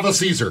 Easy. Have a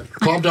Caesar.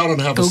 Calm down and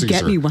have a Go Caesar.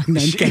 get me one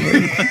then,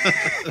 Kevin.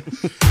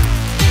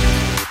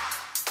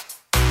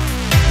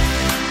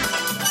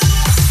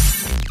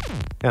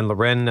 And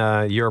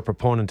Loren, you're a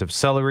proponent of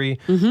celery.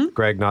 Mm-hmm.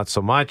 Greg, not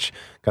so much.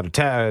 Got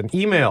an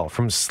email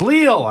from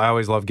Sleal. I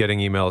always love getting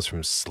emails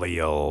from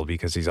Sleal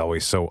because he's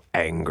always so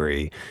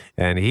angry.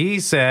 And he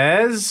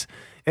says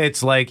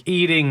it's like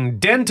eating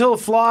dental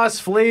floss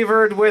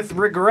flavored with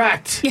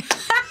regret.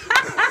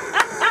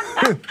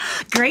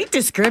 Great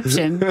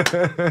description.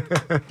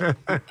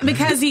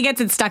 Because he gets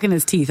it stuck in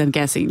his teeth, I'm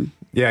guessing.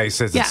 Yeah, he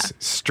says it's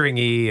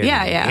stringy and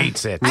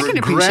hates it. I can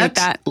appreciate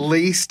that.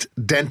 Laced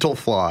dental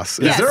floss.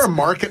 Yes. Is there a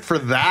market for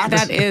that?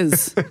 That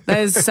is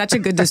such a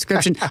good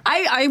description.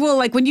 I will,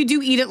 like, when you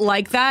do eat it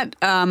like that,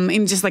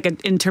 in just like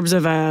in terms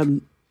of a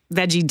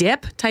veggie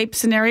dip type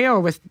scenario or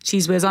with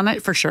cheese whiz on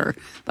it, for sure.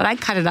 But I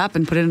cut it up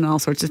and put it in all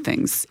sorts of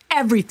things.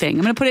 Everything.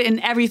 I'm going to put it in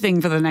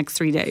everything for the next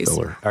 3 days.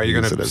 Filler. Are you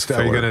going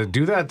to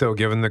do that though,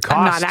 given the cost?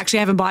 I'm not. Actually,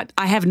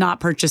 I have not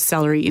purchased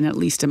celery in at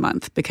least a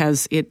month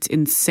because it's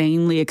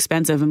insanely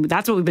expensive. And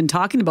that's what we've been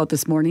talking about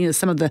this morning is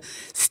some of the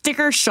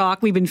sticker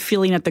shock we've been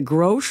feeling at the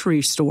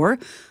grocery store.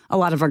 A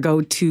lot of our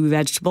go-to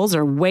vegetables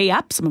are way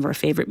up, some of our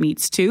favorite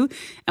meats too.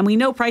 And we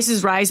know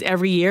prices rise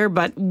every year,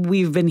 but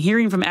we've been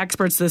hearing from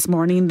experts this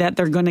morning that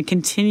they're going to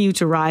continue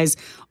to rise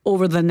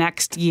over the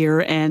next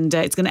year, and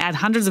it's going to add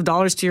hundreds of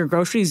dollars to your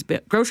grocery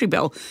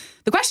bill.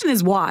 The question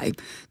is why?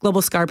 Global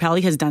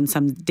Scarpelli has done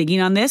some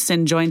digging on this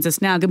and joins us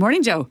now. Good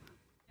morning, Joe.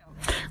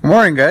 Good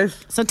morning, guys.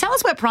 So tell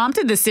us what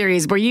prompted this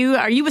series. Are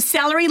you a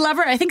celery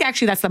lover? I think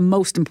actually that's the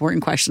most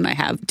important question I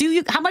have.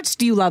 How much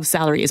do you love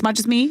celery? As much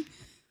as me?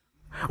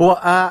 Well,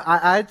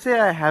 I'd say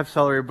I have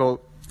celery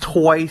about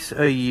twice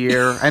a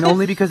year, and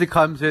only because it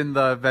comes in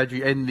the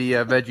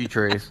veggie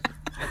trays.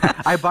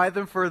 I buy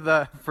them for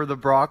the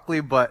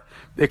broccoli, but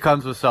it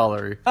comes with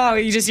celery. Oh,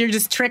 you're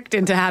just tricked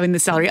into having the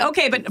celery.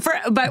 Okay,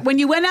 but when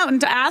you went out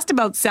and asked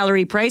about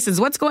celery prices,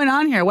 what's going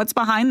on here? What's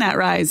behind that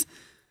rise?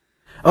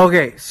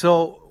 Okay,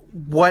 so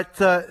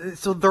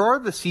so there are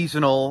the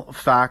seasonal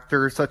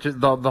factors such as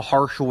the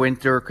harsh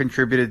winter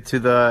contributed to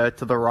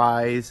the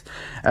rise,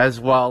 as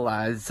well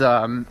as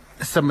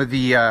some of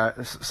the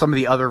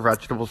other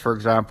vegetables, for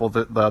example,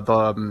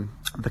 the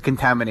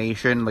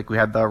contamination, like we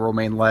had the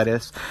romaine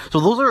lettuce. So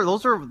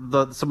those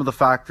are some of the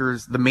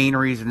factors, the main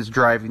reasons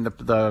driving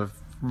the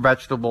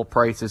vegetable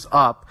prices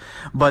up.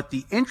 But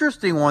the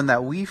interesting one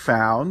that we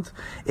found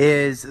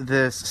is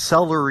this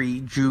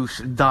celery juice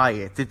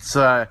diet. It's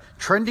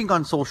trending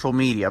on social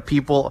media.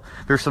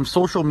 There's some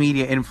social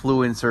media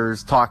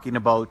influencers talking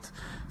about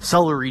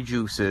celery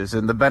juices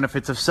and the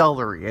benefits of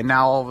celery, and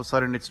now all of a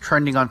sudden it's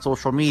trending on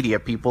social media.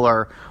 People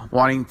are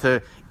wanting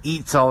to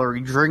eat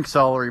celery, drink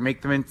celery,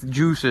 make them into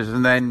juices,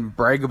 and then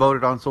brag about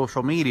it on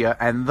social media,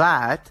 and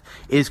that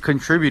is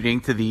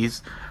contributing to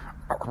these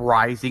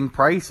rising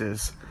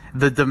prices.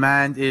 The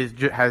demand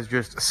has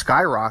just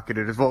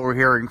skyrocketed, is what we're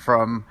hearing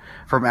from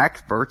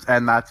experts,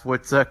 and that's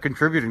what's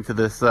contributing to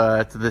this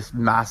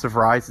massive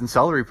rise in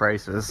celery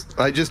prices.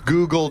 I just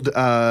Googled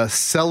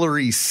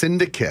celery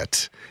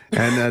syndicate,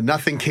 and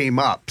nothing came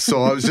up.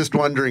 So I was just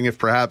wondering if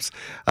perhaps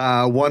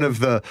one of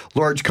the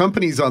large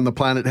companies on the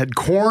planet had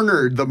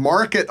cornered the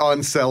market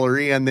on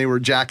celery, and they were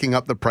jacking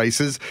up the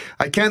prices.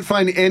 I can't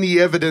find any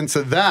evidence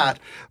of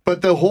that,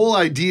 but the whole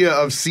idea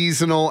of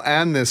seasonal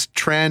and this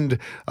trend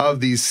of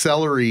these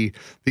celery-based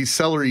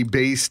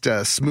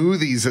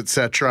smoothies,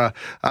 etc.,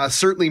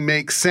 certainly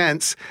makes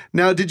sense.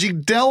 Now, did you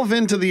delve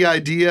into the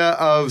idea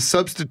of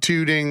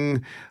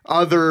substituting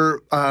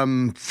other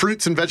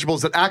fruits and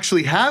vegetables that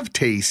actually have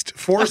taste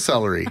for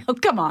celery? Oh,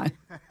 come on.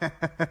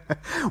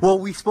 Well,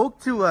 we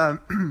spoke to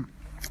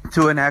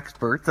an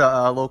expert,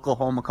 a local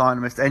home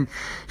economist, and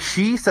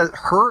she says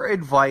her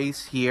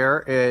advice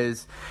here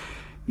is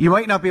you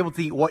might not be able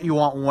to eat what you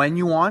want when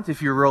you want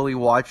if you're really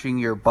watching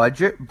your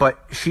budget,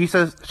 but she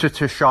says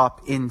to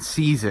shop in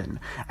season,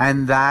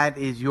 and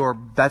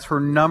that's her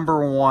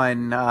number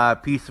one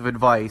piece of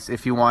advice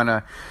if you want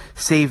to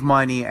save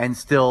money and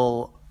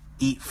still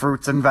eat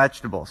fruits and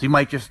vegetables. You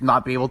might just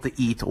not be able to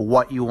eat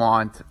what you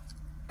want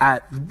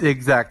at the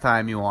exact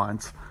time you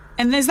want.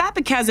 And is that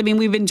because, I mean,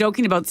 we've been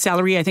joking about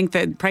celery. I think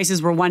the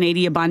prices were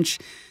 $1.80 a bunch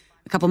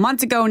a couple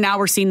months ago. Now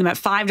we're seeing them at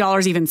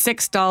 $5, even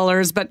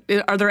 $6. But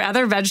are there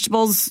other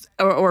vegetables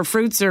or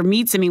fruits or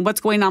meats? I mean,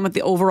 what's going on with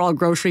the overall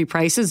grocery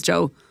prices,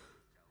 Joe?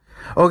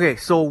 Okay,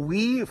 so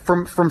we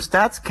from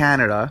Stats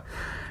Canada,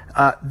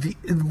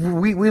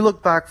 we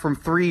look back from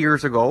 3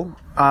 years ago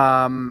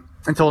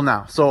until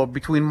now. So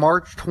between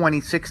March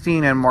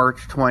 2016 and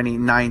March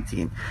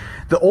 2019,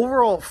 the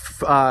overall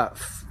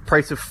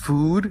price of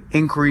food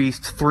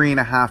increased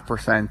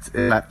 3.5%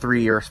 in that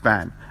 3-year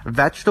span.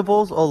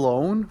 Vegetables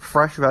alone,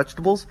 fresh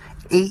vegetables,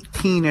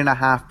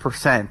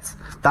 18.5%.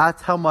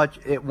 That's how much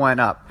it went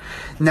up.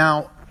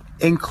 Now,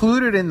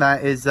 included in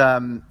that is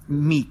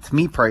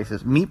meat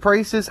prices. Meat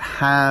prices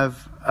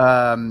have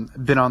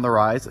been on the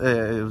rise.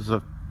 It was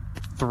a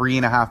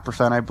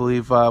 3.5%, I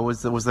believe,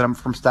 was the number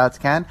from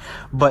StatsCan.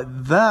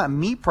 But the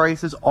meat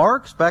prices are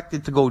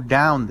expected to go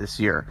down this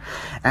year.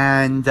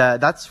 And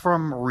that's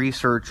from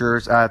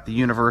researchers at the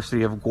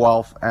University of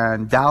Guelph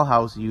and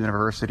Dalhousie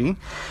University.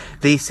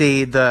 They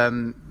say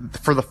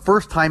for the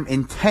first time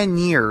in 10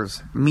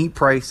 years, meat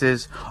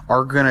prices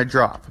are going to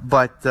drop.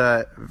 But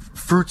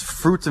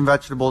fruits and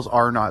vegetables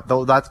are not.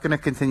 Though that's going to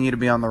continue to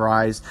be on the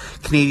rise.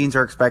 Canadians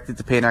are expected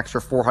to pay an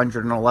extra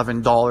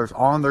 $411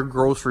 on their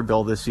grocery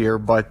bill this year.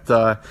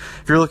 But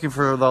if you're looking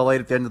for the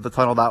light at the end of the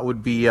tunnel, that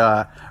would be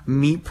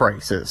meat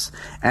prices.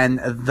 And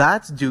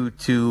that's due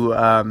to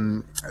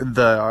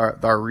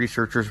our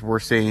researchers were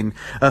saying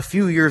a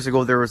few years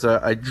ago there was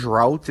a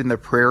drought in the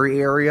prairie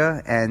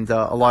area, and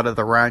a lot of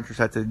the ranchers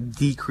had to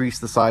decrease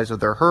the size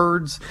of their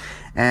herds,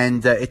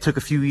 and it took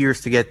a few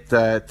years to get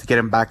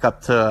them back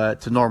up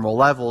to normal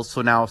levels.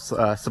 So now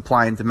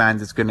supply and demand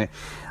is going to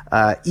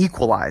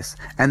equalize.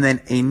 And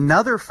then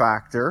another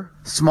factor,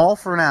 small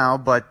for now,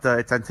 but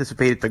it's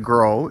anticipated to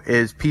grow,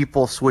 is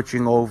people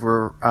switching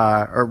over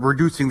or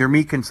reducing their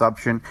meat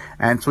consumption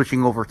and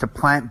switching over to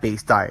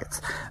plant-based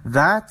diets.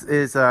 That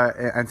is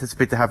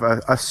anticipated to have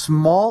a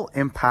small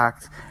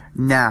impact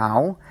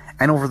now.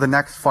 And over the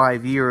next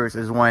 5 years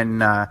is when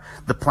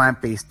the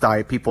plant-based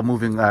diet, people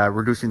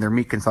reducing their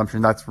meat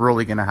consumption, that's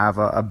really going to have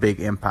a big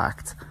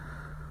impact.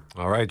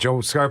 All right, Joe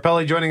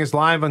Scarpelli joining us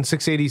live on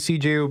 680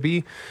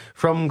 CJOB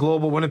from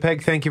Global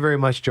Winnipeg. Thank you very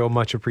much, Joe.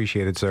 Much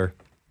appreciated, sir.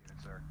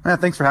 Yeah,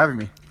 thanks for having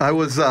me. I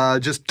was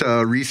just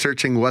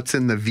researching what's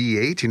in the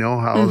V8,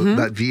 how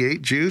that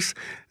V8 juice,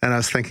 and I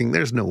was thinking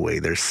there's no way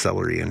there's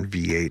celery in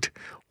V8.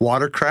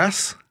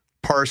 Watercress,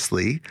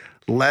 parsley,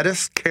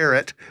 lettuce,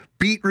 carrot,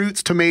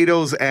 beetroots,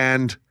 tomatoes,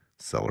 and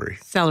celery.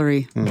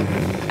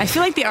 I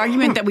feel like the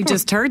argument that we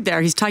just heard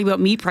there, he's talking about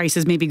meat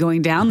prices maybe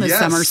going down this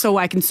summer, so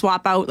I can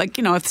swap out,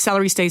 if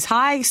celery stays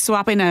high,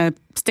 swap in a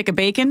stick of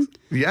bacon.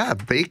 Yeah,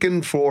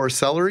 bacon for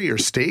celery or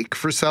steak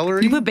for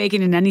celery. You put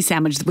bacon in any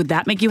sandwich. Would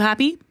that make you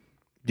happy?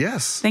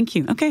 Yes. Thank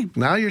you. Okay.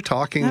 Now you're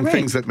talking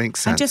things that make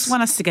sense. I just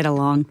want us to get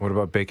along. What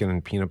about bacon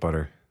and peanut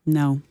butter?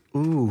 No.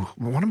 Ooh,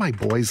 one of my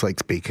boys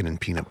likes bacon and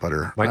peanut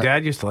butter. My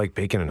dad used to like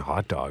bacon and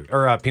hot dogs,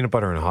 or peanut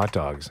butter and hot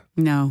dogs.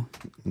 No.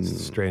 It's a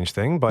strange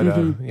thing, but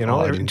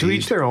to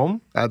each their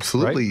own.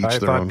 Absolutely, right? each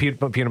their own. I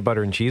thought peanut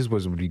butter and cheese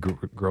would be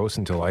gross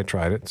until I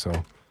tried it, so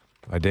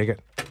I dig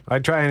it.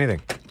 I'd try anything.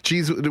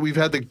 Cheese. We've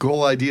had the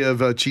whole idea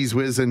of cheese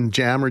whiz and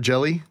jam or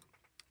jelly.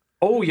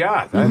 Oh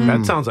yeah,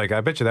 that sounds like. I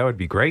bet you that would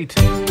be great.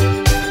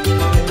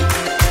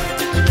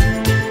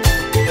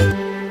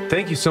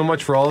 Thank you so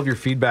much for all of your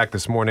feedback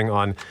this morning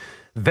on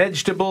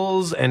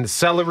vegetables and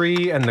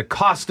celery and the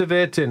cost of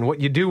it and what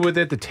you do with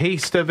it, the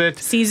taste of it.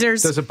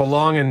 Caesars. Does it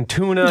belong in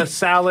tuna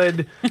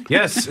salad?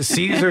 Yes,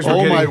 Caesars.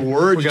 My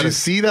word. Did you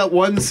see that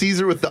one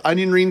Caesar with the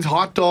onion rings,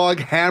 hot dog,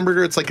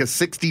 hamburger? It's like a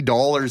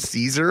 $60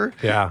 Caesar.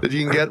 Yeah. That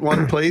you can get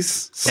one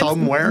place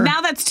somewhere.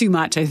 Now that's too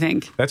much, I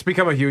think. That's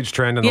become a huge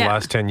trend in the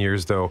last 10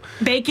 years, though.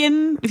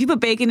 Bacon, if you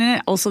put bacon in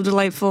it, also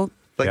delightful.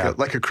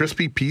 Like a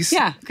crispy piece?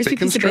 Yeah, crispy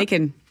piece of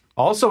bacon.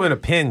 Also in a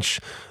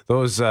pinch,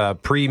 those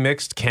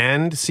pre-mixed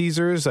canned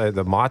Caesars,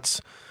 the Mott's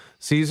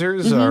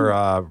Caesars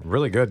are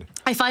really good.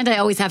 I find I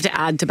always have to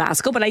add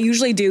Tabasco, but I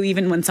usually do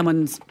even when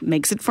someone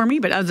makes it for me.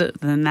 But other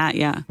than that,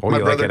 yeah. Oh,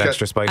 you like it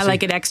extra spicy? I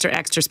like it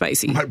extra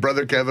spicy. My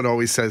brother Kevin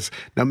always says,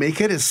 now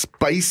make it as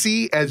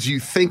spicy as you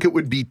think it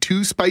would be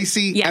too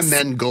spicy, and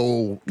then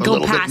go a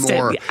little bit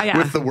more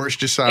with the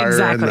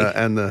Worcestershire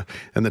and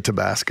the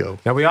Tabasco.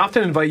 Now, we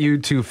often invite you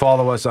to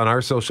follow us on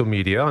our social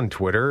media, on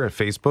Twitter, and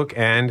Facebook,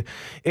 and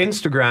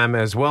Instagram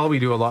as well. We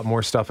do a lot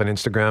more stuff on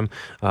Instagram.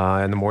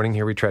 In the morning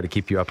here, we try to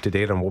keep you up to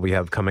date on what we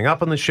have coming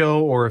up on the show,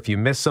 or if you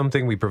miss something,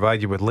 we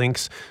provide you with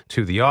links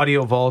to the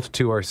audio vault,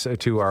 to our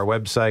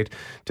website,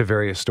 to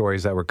various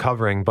stories that we're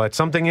covering. But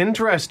something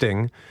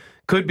interesting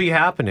could be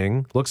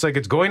happening. Looks like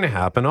it's going to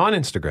happen on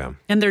Instagram.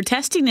 And they're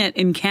testing it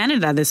in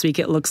Canada this week,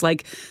 it looks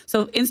like.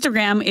 So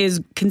Instagram is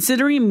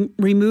considering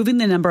removing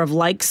the number of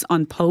likes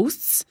on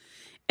posts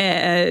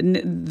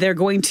and they're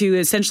going to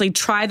essentially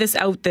try this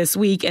out this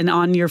week. And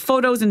on your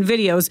photos and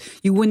videos,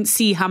 you wouldn't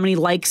see how many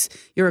likes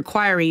you're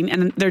acquiring.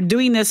 And they're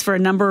doing this for a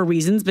number of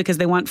reasons because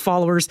they want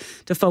followers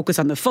to focus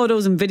on the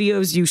photos and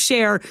videos you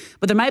share.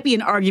 But there might be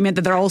an argument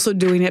that they're also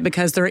doing it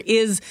because there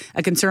is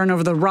a concern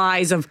over the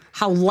rise of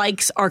how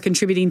likes are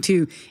contributing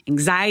to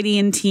anxiety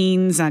in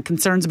teens,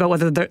 concerns about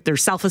whether their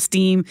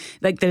self-esteem,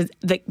 like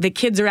the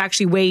kids are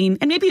actually weighing,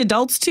 and maybe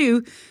adults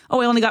too.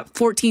 Oh, I only got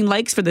 14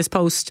 likes for this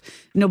post.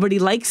 Nobody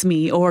likes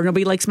me, or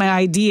nobody likes my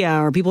idea,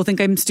 or people think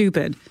I'm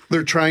stupid.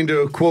 They're trying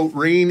to, quote,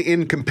 rein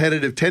in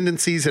competitive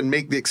tendencies and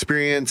make the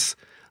experience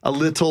a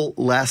little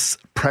less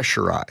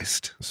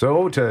pressurized.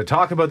 So to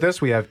talk about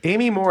this, we have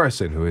Amy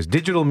Morrison, who is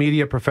digital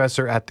media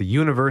professor at the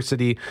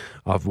University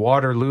of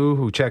Waterloo,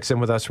 who checks in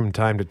with us from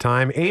time to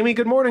time. Amy,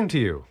 good morning to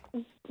you.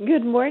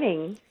 Good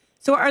morning.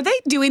 So are they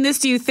doing this,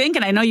 do you think?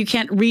 And I know you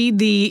can't read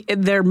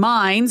their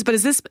minds, but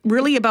is this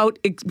really about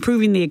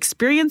improving the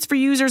experience for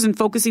users and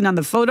focusing on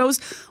the photos?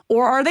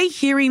 Or are they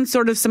hearing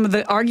sort of some of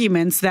the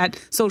arguments that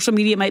social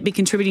media might be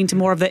contributing to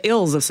more of the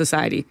ills of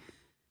society?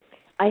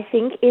 I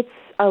think it's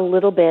a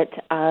little bit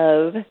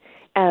of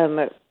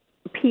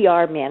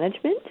PR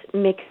management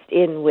mixed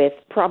in with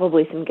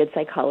probably some good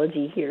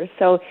psychology here.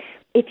 So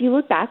if you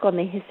look back on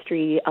the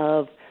history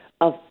of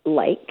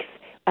likes,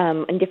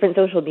 and different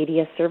social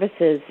media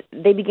services,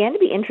 they began to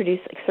be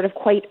introduced sort of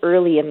quite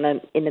early in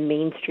the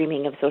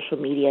mainstreaming of social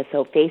media.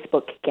 So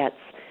Facebook gets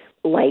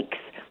likes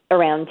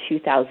around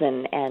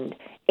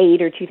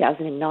 2008 or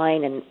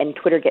 2009, and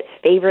Twitter gets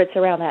favorites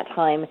around that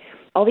time.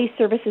 All these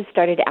services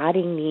started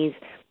adding these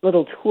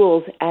little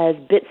tools as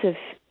bits of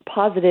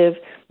positive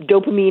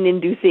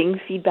dopamine-inducing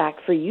feedback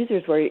for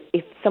users, where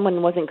if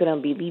someone wasn't going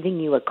to be leaving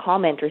you a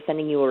comment or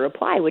sending you a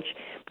reply, which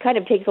kind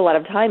of takes a lot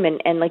of time,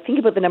 and like think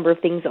about the number of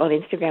things on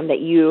Instagram that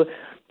you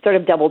sort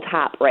of double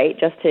tap, right,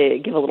 just to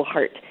give a little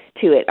heart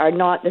to it, are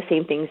not the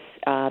same things.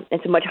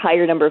 It's a much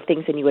higher number of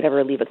things than you would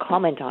ever leave a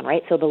comment on,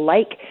 right? So the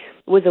like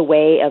was a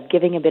way of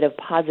giving a bit of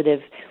positive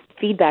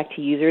feedback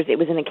to users. It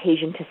was an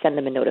occasion to send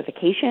them a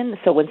notification.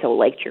 So-and-so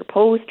liked your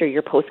post, or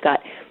your post got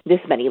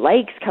this many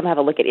likes. Come have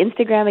a look at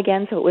Instagram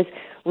again. So it was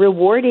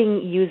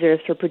rewarding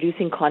users for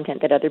producing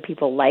content that other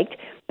people liked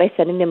by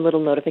sending them little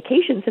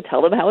notifications to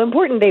tell them how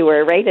important they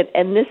were, right?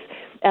 And this,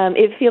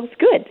 it feels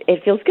good.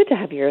 It feels good to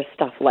have your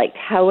stuff liked.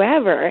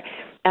 However,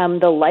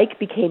 the like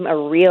became a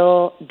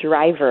real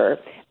driver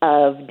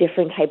of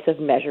different types of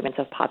measurements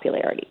of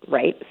popularity,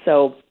 right?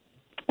 So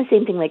the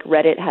same thing like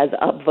Reddit has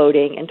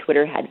upvoting, and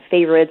Twitter had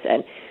favorites,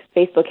 and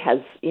Facebook has,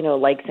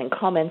 likes and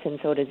comments, and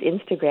so does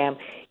Instagram.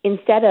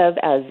 Instead of,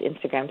 as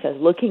Instagram says,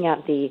 looking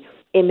at the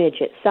image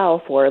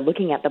itself or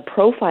looking at the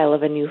profile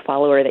of a new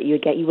follower that you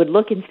would get, you would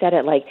look instead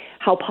at like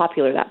how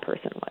popular that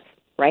person was,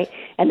 right?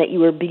 And that you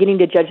were beginning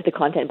to judge the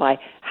content by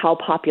how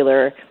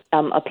popular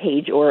a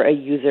page or a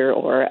user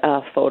or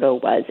a photo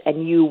was.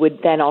 And you would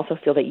then also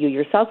feel that you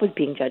yourself was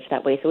being judged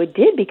that way. So it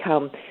did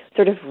become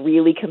sort of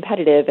really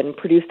competitive and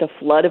produced a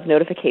flood of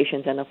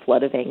notifications and a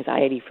flood of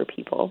anxiety for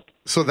people.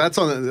 So that's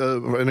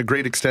in a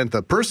great extent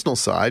the personal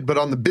side, but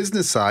on the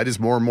business side is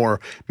more and more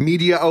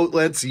media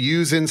outlets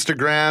use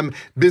Instagram,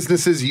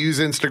 businesses use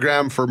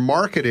Instagram for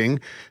marketing.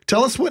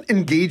 Tell us what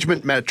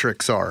engagement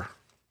metrics are.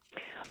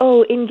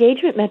 Oh,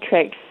 engagement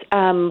metrics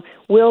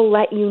will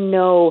let you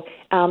know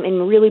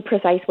in really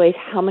precise ways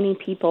how many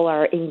people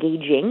are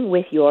engaging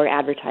with your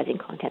advertising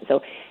content.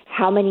 So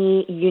how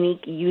many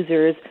unique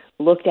users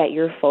looked at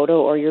your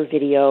photo or your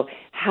video,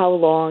 how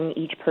long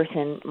each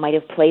person might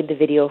have played the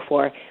video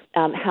for,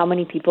 how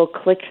many people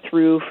clicked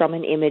through from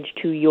an image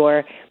to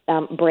your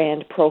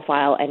brand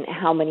profile, and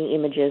how many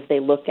images they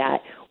looked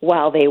at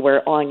while they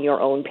were on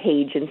your own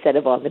page instead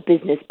of on the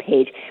business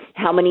page,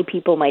 how many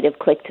people might have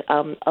clicked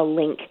a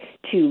link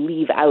to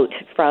leave out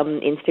from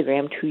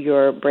Instagram to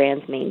your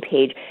brand's main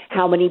page,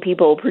 how many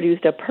people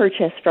produced a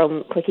purchase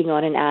from clicking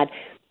on an ad.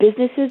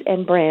 Businesses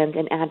and brands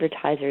and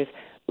advertisers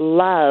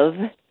love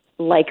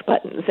like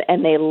buttons,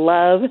 and they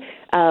love,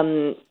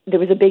 there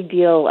was a big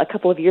deal a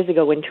couple of years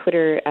ago when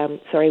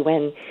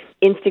when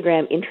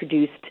Instagram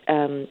introduced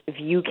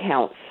view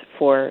counts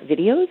for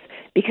videos,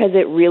 because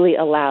it really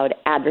allowed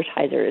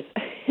advertisers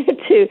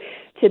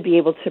to be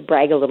able to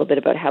brag a little bit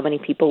about how many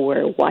people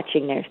were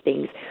watching their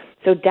things.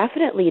 So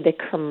definitely the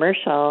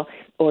commercial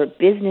or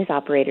business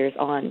operators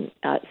on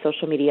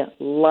social media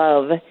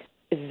love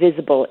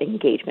visible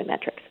engagement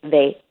metrics.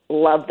 They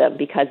love them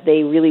because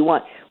they really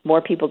want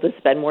more people to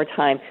spend more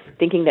time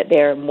thinking that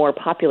they're more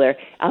popular,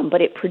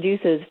 but it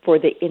produces for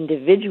the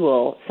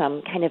individual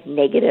some kind of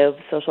negative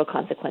social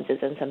consequences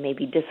and some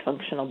maybe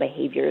dysfunctional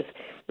behaviors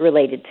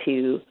related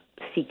to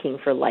seeking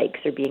for likes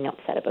or being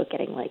upset about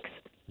getting likes.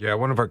 Yeah,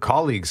 one of our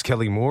colleagues,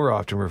 Kelly Moore,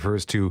 often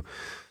refers to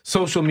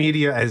social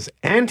media as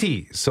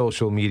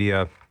anti-social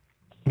media.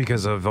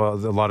 because of a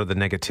lot of the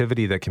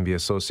negativity that can be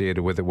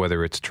associated with it,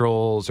 whether it's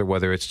trolls or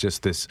whether it's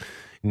just this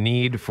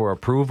need for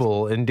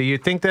approval. And do you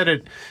think that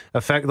it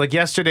affect, like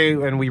yesterday,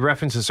 and we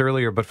referenced this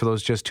earlier, but for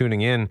those just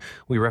tuning in,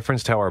 we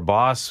referenced how our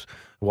boss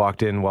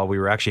walked in while we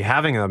were actually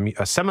having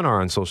a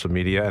seminar on social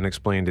media and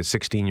explained his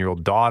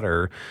 16-year-old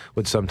daughter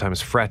would sometimes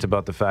fret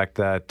about the fact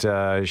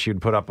that she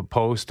would put up a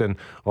post and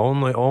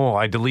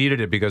I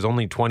deleted it because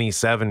only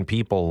 27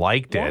 people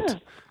liked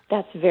it.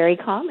 That's very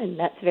common.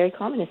 That's very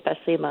common,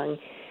 especially among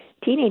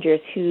teenagers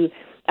who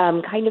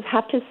kind of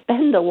have to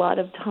spend a lot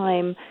of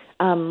time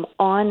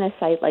on a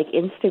site like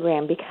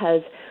Instagram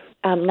because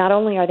not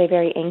only are they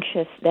very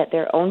anxious that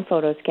their own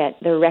photos get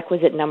the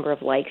requisite number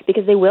of likes,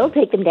 because they will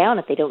take them down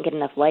if they don't get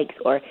enough likes,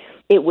 or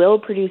it will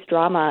produce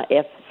drama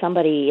if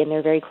somebody in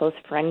their very close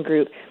friend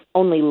group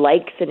only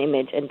likes an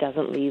image and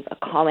doesn't leave a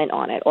comment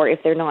on it, or if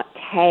they're not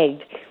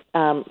tagged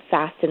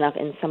fast enough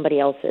in somebody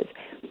else's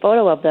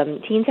photo of them.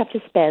 Teens have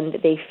to spend,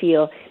 they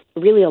feel,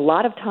 really a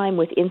lot of time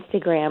with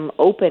Instagram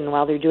open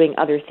while they're doing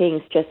other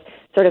things, just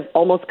sort of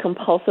almost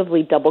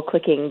compulsively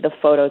double-clicking the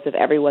photos of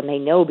everyone they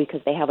know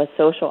because they have a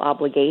social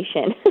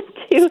obligation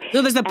to.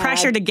 So there's a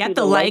pressure to get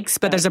the likes,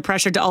 but there's a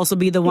pressure to also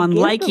be the one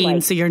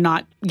liking, so you're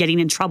not getting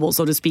in trouble,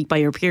 so to speak, by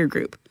your peer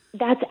group.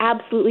 That's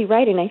absolutely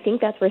right, and I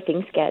think that's where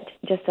things get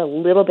just a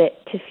little bit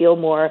to feel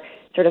more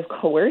sort of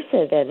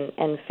coercive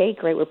and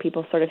fake, right, where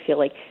people sort of feel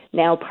like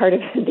now part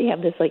of they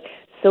have this like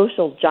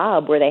social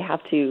job where they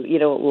have to,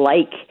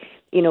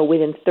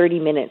 within 30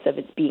 minutes of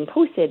it being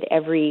posted,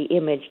 every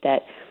image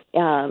that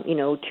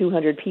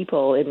 200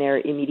 people in their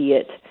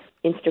immediate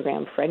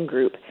Instagram friend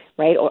group,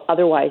 right? Or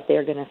otherwise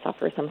they're going to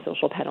suffer some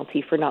social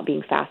penalty for not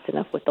being fast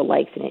enough with the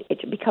likes. And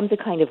it becomes a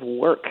kind of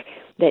work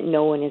that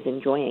no one is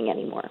enjoying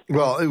anymore.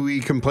 Well,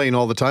 we complain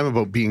all the time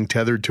about being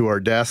tethered to our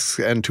desks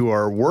and to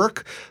our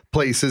work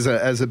places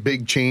as a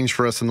big change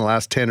for us in the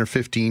last 10 or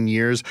 15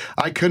 years.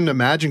 I couldn't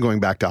imagine going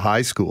back to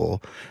high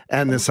school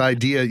and this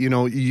idea,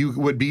 you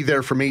would be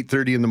there from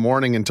 8:30 in the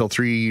morning until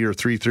 3 or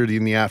 3:30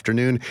 in the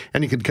afternoon,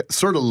 and you could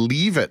sort of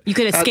leave it. You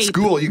could escape at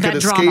school. You could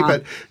escape drama.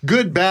 it,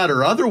 good, bad,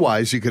 or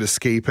otherwise. You could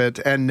escape it,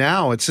 and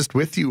now it's just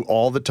with you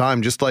all the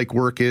time, just like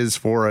work is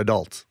for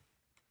adults.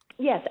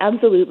 Yes,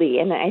 absolutely,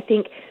 and I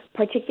think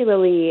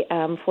particularly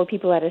for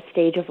people at a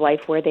stage of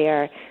life where they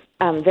are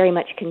very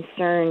much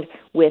concerned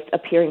with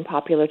appearing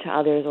popular to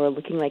others or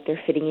looking like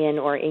they're fitting in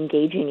or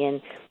engaging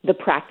in the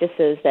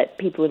practices that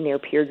people in their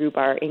peer group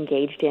are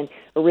engaged in,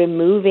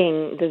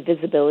 removing the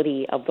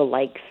visibility of the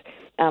likes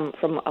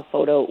from a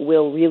photo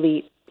will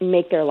really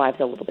make their lives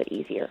a little bit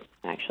easier,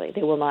 actually.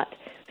 They will not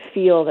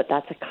feel that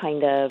that's a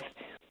kind of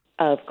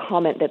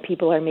comment that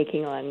people are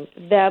making on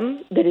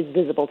them that is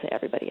visible to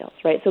everybody else,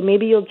 right? So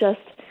maybe you'll just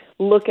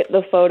look at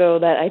the photo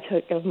that I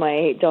took of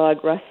my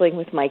dog wrestling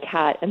with my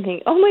cat and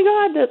think, oh my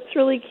God, that's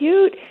really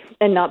cute,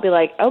 and not be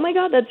like, oh my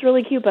God, that's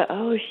really cute, but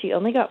oh, she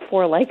only got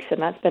 4 likes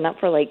and that's been up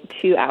for like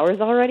 2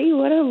 hours already?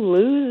 What a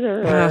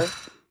loser. Right?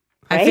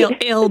 I feel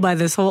ill by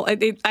this whole,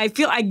 I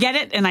get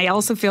it, and I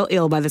also feel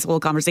ill by this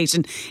whole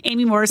conversation.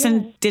 Amy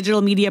Morrison,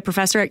 digital media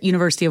professor at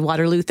University of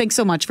Waterloo. Thanks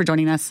so much for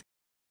joining us.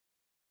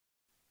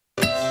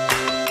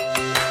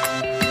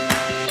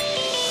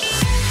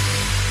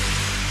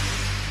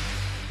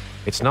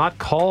 It's not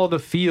called a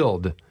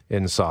field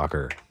in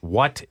soccer.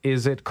 What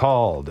is it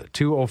called?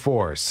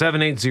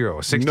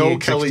 204-780-6868. No,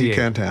 Kelly, you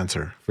can't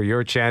answer. For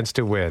your chance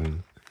to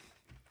win.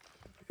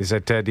 Is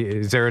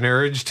there an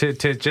urge to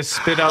just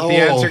spit out the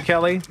answer,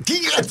 Kelly? And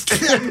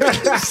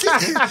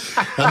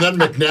then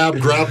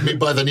McNabb grabbed me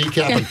by the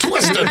kneecap and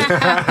twisted.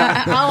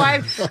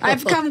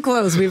 I've come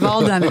close. We've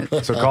all done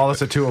it. So call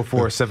us at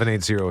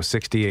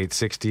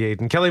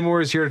 204-780-6868. And Kelly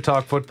Moore is here to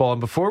talk football. And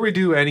before we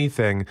do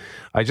anything,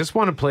 I just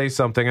want to play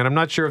something. And I'm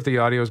not sure if the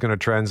audio is going to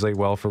translate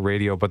well for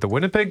radio, but the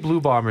Winnipeg Blue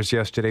Bombers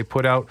yesterday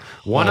put out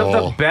one of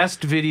the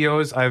best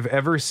videos I've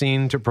ever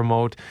seen to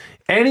promote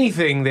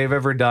anything they've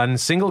ever done.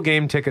 Single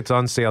game tickets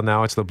on sale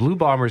now. It's the Blue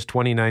Bombers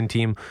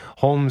 2019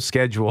 home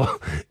schedule,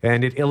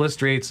 and it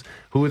illustrates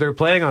who they're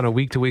playing on a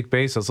week-to-week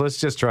basis. Let's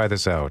just try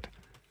this out.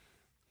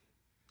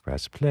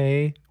 Press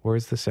play.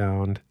 Where's the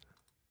sound?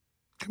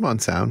 Come on,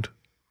 sound.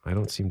 I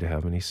don't seem to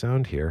have any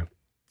sound here.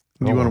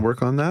 Do you want to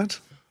work on that?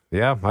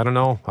 Yeah, I don't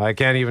know. I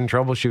can't even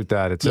troubleshoot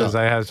that. It says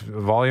I have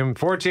volume.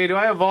 Forte, do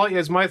I have volume?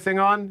 Is my thing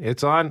on?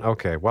 It's on?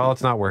 Okay, well,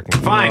 it's not working.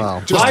 Fine.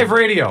 Wow. Live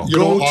radio.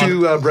 Go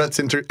to Brett's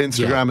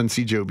Instagram and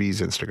see Joe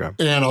B's Instagram.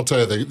 And I'll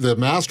tell you, the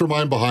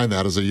mastermind behind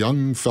that is a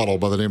young fellow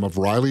by the name of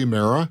Riley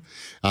Mara.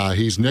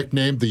 He's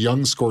nicknamed the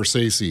Young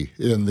Scorsese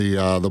in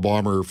the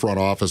Bomber front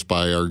office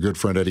by our good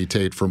friend Eddie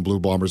Tate from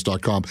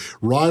BlueBombers.com.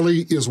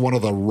 Riley is one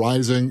of the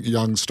rising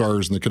young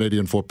stars in the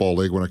Canadian Football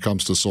League when it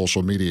comes to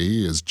social media.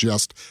 He is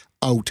just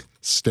out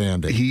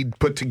outstanding. He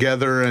put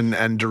together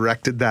and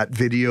directed that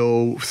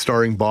video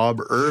starring Bob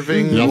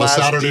Irving Yeah, last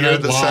the Saturday year.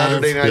 Night The Live.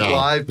 Saturday Night Yeah,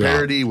 Live yeah.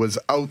 parody was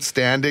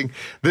outstanding.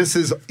 This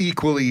is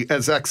equally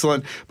as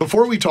excellent.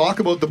 Before we talk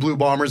about the Blue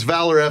Bombers,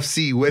 Valor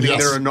FC winning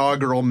Yes. their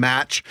inaugural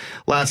match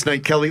last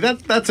night, Kelly,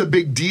 that's a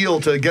big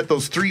deal to get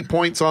those 3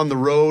 points on the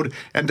road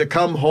and to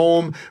come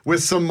home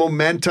with some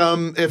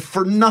momentum, if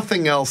for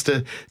nothing else,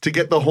 to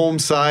get the home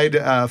side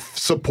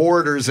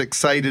supporters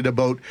excited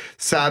about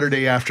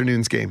Saturday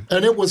afternoon's game.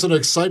 And it was an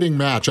exciting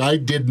match. I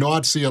did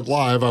not see it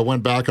live. I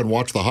went back and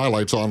watched the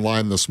highlights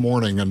online this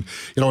morning. And,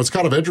 it's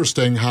kind of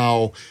interesting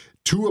how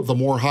two of the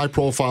more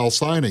high-profile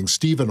signings,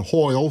 Stephen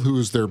Hoyle,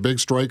 who's their big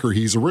striker,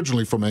 he's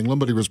originally from England,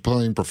 but he was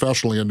playing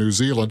professionally in New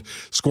Zealand,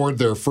 scored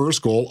their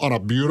first goal on a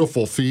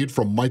beautiful feed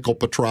from Michael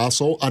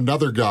Petrasso,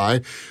 another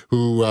guy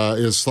who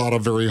is thought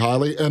of very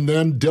highly, and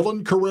then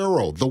Dylan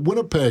Carrero, the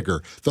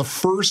Winnipegger, the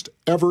first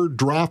ever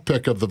draft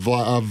pick of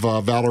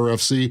Valor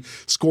FC,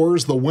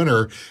 scores the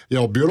winner.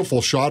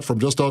 Beautiful shot from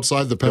just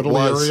outside the penalty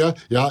area,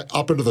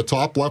 up into the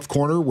top left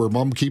corner where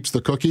Mom keeps the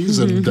cookies,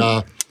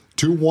 and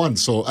 2-1.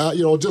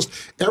 So, just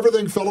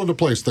everything fell into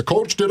place. The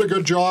coach did a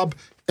good job,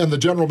 and the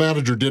general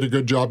manager did a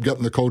good job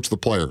getting the coach the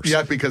players.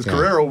 Yeah, because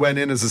Guerrero went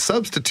in as a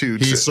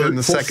substitute in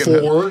the second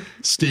for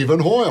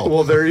Stephen Hoyle.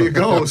 Well, there you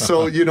go.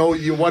 So,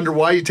 you wonder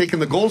why you're taking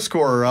the goal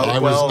scorer out. I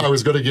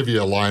was going to give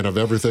you a line of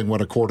everything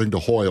went according to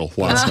Hoyle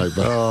last night.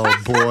 But oh,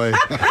 boy.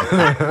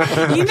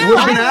 Would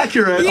have been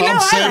accurate. I'm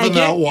saving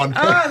that one.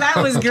 Oh, that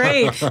was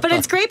great. But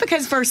it's great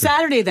because for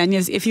Saturday, then,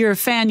 if you're a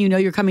fan,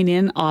 you're coming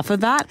in off of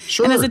that.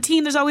 Sure. And as a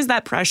team, there's always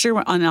that pressure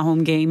on a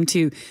home game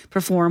to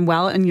perform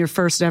well in your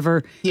first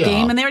ever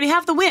game. And they already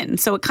have the win.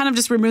 So it kind of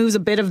just removes a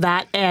bit of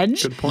that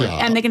edge. Good point.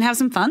 And they can have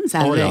some fun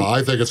Saturday. Oh, yeah.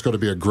 I think it's going to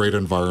be a great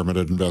environment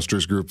at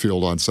Investors Group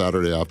Field on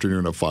Saturday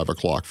afternoon at 5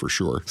 o'clock for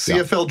sure.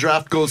 CFL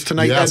draft goes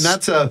tonight, Yes.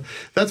 and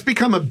that's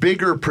become a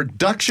bigger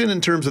production in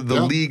terms of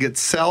the league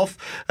itself.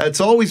 It's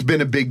always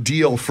been a big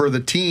deal for the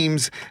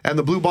teams, and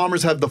the Blue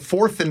Bombers have the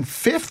 4th and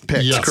 5th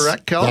picks,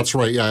 correct, Kel? That's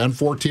right, and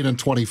 14 and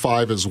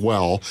 25 as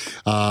well.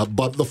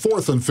 But the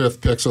 4th and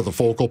 5th picks are the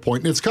focal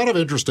point. And it's kind of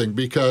interesting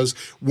because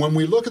when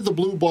we look at the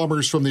Blue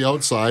Bombers from the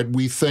outside,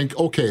 we think,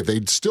 okay, they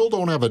still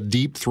don't have a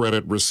deep threat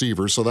at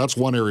receiver, so that's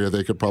one area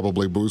they could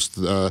probably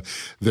boost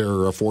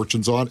their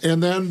fortunes on.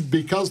 And then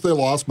because they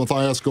lost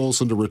Matthias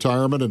Golson to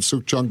retirement and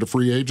Suk Chung to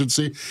free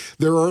agency,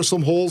 there are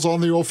some holes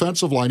on the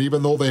offensive line,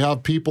 even though they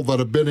have people that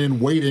have been in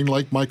waiting,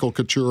 like Michael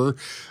Couture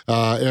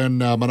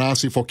and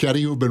Manassi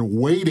Foketi, who've been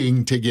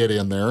waiting to get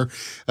in there.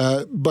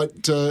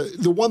 But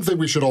the one thing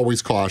we should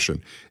always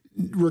caution,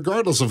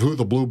 regardless of who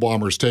the Blue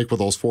Bombers take with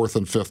those 4th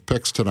and 5th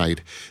picks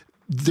tonight,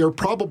 they're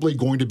probably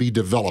going to be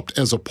developed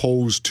as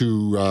opposed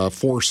to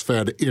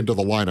force-fed into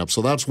the lineup.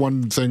 So that's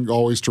one thing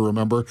always to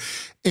remember.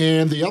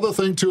 And the other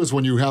thing, too, is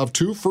when you have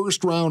 2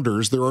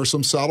 first-rounders, there are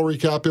some salary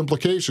cap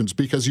implications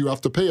because you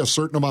have to pay a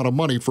certain amount of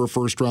money for a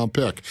first-round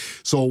pick.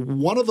 So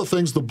one of the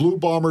things the Blue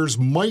Bombers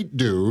might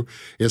do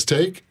is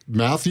take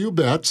Matthew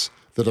Betts,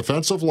 the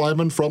defensive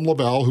lineman from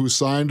Laval, who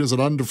signed as an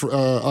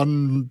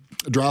undrafted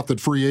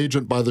free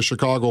agent by the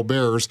Chicago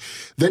Bears.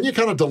 Then you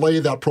kind of delay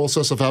that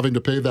process of having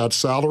to pay that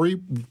salary,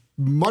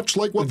 much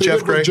like what they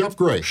did with Jeff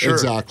Gray. Sure.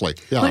 Exactly.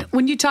 Yeah.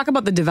 When you talk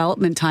about the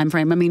development time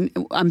frame, I mean,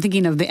 I'm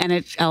thinking of the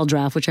NHL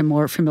draft, which I'm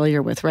more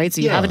familiar with, right?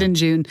 So you have it in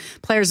June.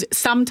 Players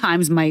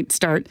sometimes might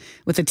start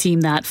with a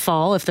team that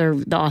fall if they're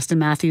the Austin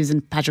Matthews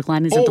and Patrick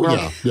Liney's of the world.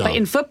 Yeah. But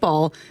in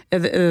football,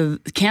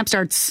 camp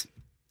starts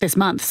this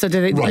month. So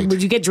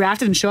would you get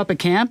drafted and show up at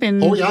camp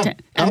and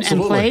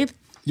play?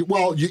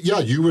 Well,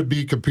 you would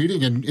be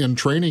competing in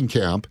training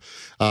camp.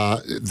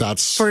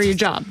 That's for your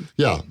job.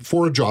 Yeah,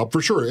 for a job,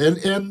 for sure.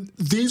 And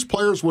these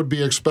players would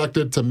be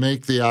expected to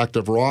make the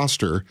active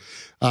roster,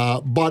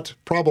 but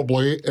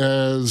probably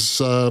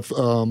as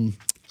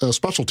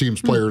special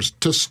teams players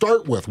to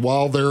start with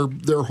while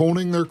they're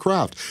honing their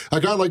craft. A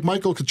guy like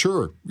Michael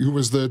Couture, who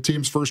was the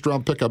team's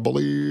first-round pick, I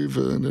believe,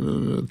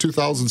 in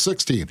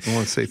 2016. I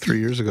want to say 3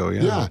 years ago,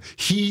 Yeah,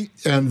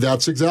 and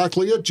that's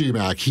exactly it,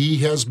 GMAC. He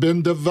has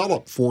been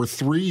developed for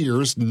 3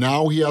 years.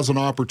 Now he has an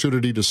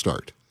opportunity to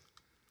start.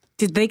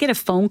 Did they get a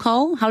phone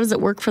call? How does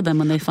it work for them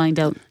when they find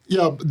out?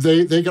 Yeah,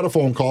 they get a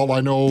phone call. I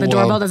know the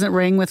doorbell doesn't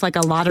ring with like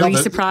a lottery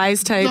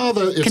surprise type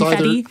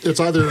confetti. It's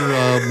either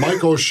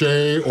Mike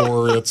O'Shea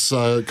or it's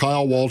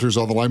Kyle Walters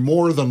on the line.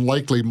 More than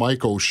likely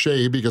Mike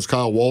O'Shea, because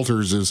Kyle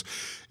Walters is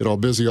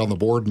busy on the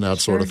board and that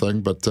sort of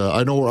thing. But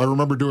I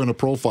remember doing a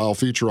profile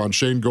feature on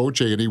Shane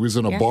Gauthier, and he was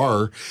in a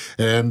bar,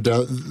 and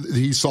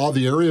he saw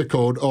the area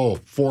code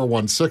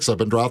 416. I've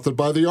been drafted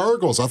by the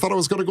Argos. I thought I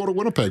was going to go to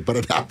Winnipeg, but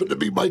it happened to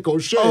be Mike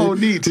O'Shea. Oh,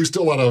 neat. He's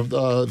still on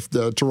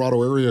a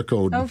Toronto area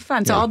code. Oh,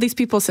 fun. So these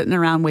people sitting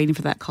around waiting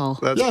for that call.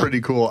 That's pretty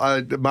cool.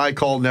 My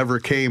call never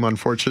came,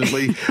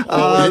 unfortunately.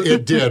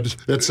 It did.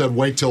 It said,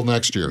 wait till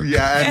next year.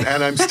 Yeah,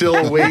 and I'm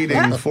still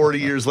waiting 40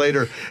 years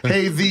later.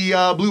 Hey,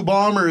 the Blue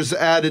Bombers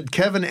added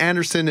Kevin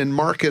Anderson and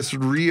Marcus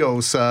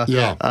Rios.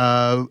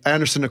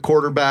 Anderson, a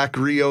quarterback,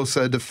 Rios,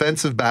 a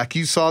defensive back.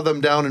 You saw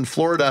them down in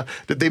Florida.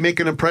 Did they make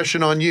an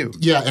impression on you?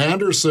 Yeah,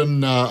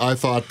 Anderson, I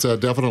thought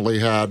definitely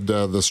had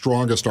the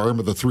strongest arm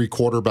of the three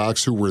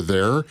quarterbacks who were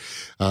there.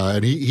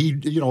 And he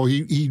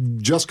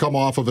just come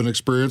off of an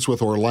experience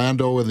with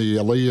Orlando in the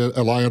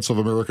Alliance of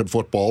American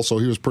Football, so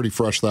he was pretty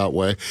fresh that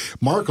way.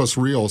 Marcus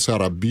Rios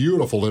had a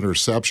beautiful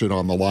interception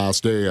on the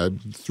last day. I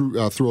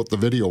threw out the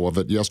video of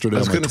it yesterday. I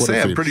was going to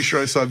say, I'm pretty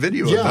sure I saw a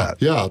video of that.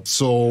 Yeah.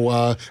 So,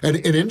 and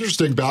an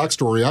interesting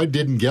backstory. I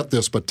didn't get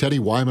this, but Teddy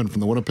Wyman from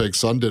the Winnipeg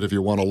Sun did. If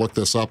you want to look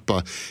this up,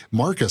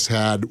 Marcus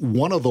had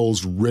one of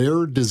those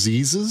rare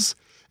diseases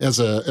as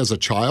a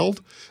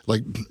child,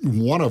 like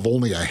one of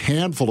only a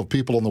handful of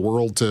people in the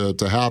world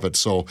to have it.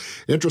 So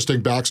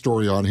interesting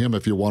backstory on him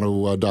if you want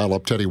to dial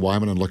up Teddy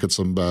Wyman and look at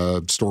some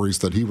stories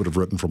that he would have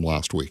written from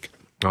last week.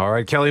 All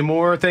right, Kelly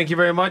Moore, thank you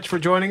very much for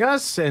joining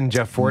us. And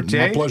Jeff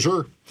Forte. My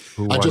pleasure.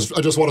 I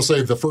just want to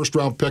say the first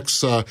round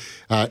picks,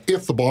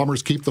 if the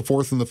Bombers keep the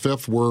 4th and the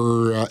 5th,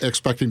 we're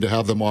expecting to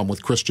have them on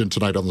with Christian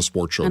tonight on the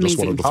sports show. Amazing.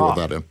 Just wanted to throw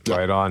that in.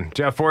 Right on.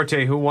 Jeff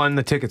Forte, who won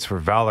the tickets for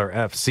Valor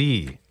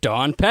FC?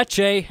 Don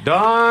Peche.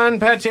 Don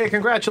Peche,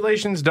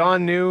 congratulations.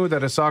 Don knew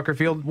that a soccer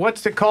field,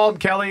 what's it called,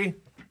 Kelly?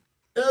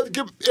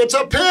 It's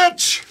a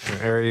pitch.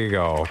 There you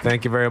go.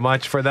 Thank you very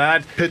much for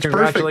that. Pitch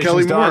perfect,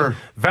 Kelly Moore.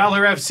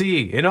 Valor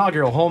FC,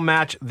 inaugural home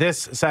match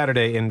this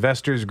Saturday,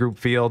 Investors Group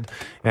Field.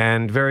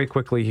 And very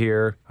quickly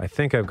here, I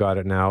think I've got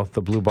it now,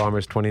 the Blue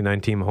Bombers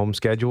 2019 home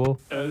schedule.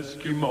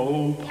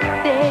 Eskimo.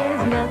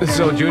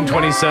 So June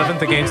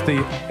 27th against the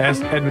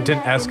Edmonton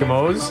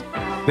Eskimos.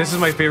 This is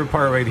my favorite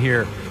part right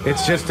here.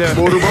 It's just a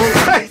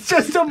motorboat. It's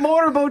just a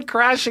motorboat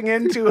crashing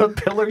into a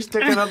pillar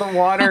sticking out of the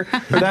water.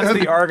 That's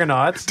the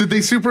Argonauts. Did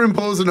they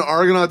superimpose an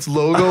Argonauts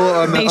logo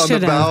on the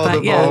bow of the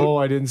boat? Oh,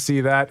 I didn't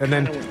see that. And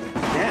then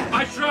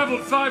I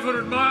traveled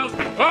 500 miles.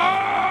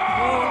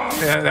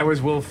 Yeah, that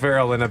was Will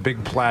Ferrell in a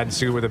big plaid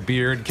suit with a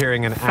beard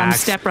carrying an From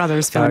axe. Step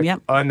Brothers film,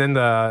 yep. And then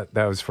that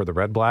was for the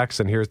Red Blacks,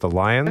 and here's the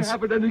Lions. I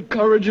haven't any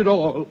courage at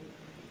all.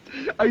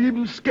 I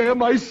even scare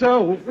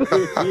myself.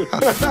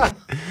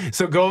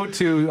 So go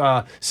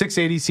to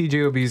 680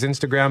 CJOB's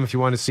Instagram if you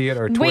want to see it,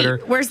 or Twitter.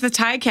 Wait, where's the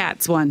Tie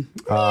Cats one?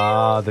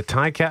 The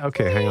Tie Cat.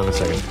 Okay, hang on a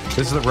second.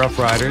 This is the Rough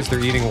Riders.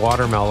 They're eating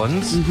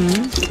watermelons.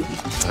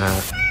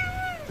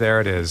 There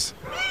it is.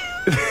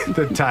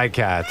 The Tie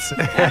Cats.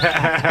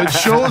 It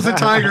shows a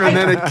tiger and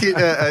then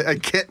a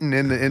kitten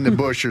in the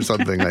bush or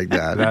something like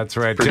that. That's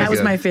right. That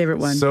was my favorite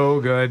one. So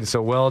good.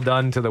 So well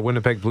done to the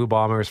Winnipeg Blue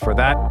Bombers for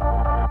that.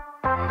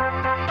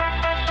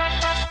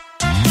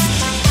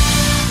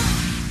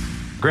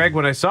 Greg,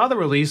 when I saw the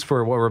release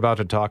for what we're about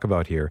to talk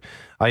about here,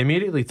 I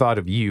immediately thought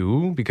of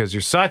you because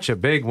you're such a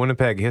big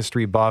Winnipeg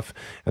history buff,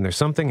 and there's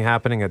something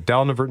happening at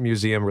Dalnevert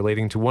Museum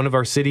relating to one of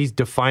our city's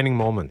defining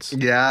moments.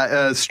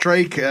 Yeah,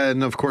 strike,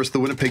 and of course the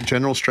Winnipeg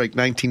General Strike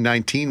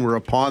 1919. We're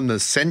upon the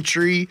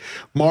century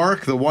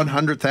mark, the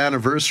 100th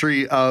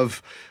anniversary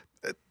of.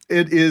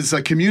 It is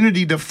a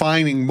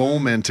community-defining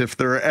moment, if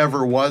there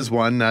ever was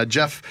one.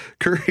 Jeff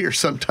Currier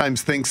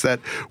sometimes thinks that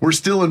we're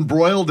still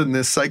embroiled in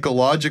this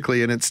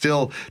psychologically, and it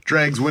still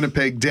drags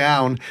Winnipeg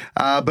down.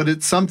 But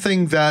it's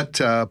something that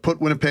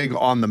put Winnipeg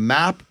on the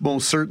map,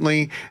 most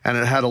certainly, and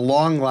it had a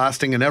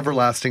long-lasting and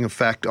everlasting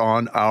effect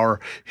on our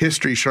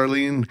history.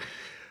 Charlene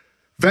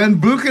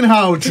Van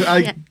Buchenhout,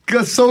 I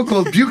got so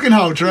close.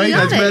 Buchenhout, right?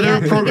 That's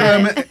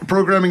better.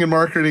 Programming and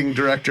marketing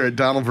director at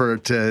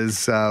Dalnevert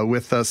is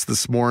with us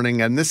this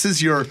morning. And this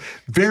is your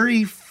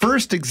very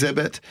first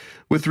exhibit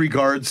with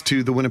regards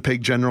to the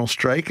Winnipeg General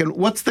Strike. And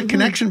what's the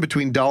connection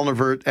between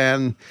Dalnevert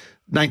and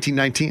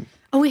 1919?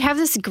 Oh, we have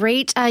this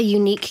great,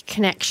 unique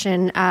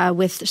connection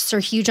with Sir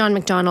Hugh John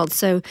Macdonald.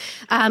 So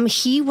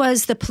he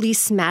was the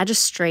police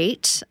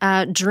magistrate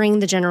during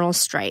the general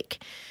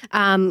strike.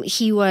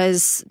 He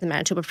was the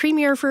Manitoba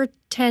Premier for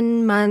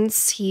 10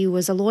 months. He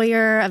was a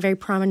lawyer, a very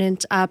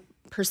prominent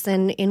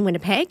person in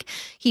Winnipeg.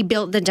 He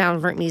built the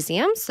Dalnevert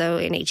Museum, so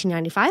in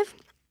 1895.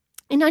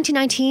 In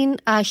 1919,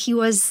 he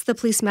was the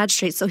police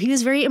magistrate, so he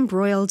was very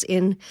embroiled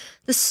in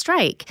the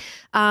strike.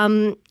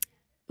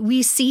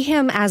 We see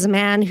him as a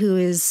man who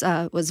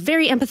was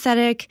very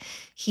empathetic.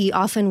 He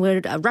often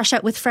would rush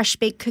out with fresh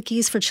baked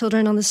cookies for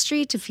children on the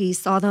street if he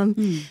saw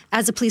them.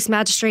 As a police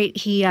magistrate,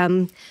 he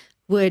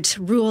would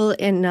rule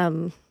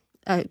in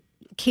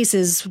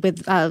cases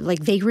with like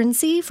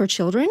vagrancy for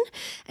children.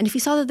 And if he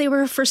saw that they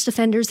were first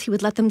offenders, he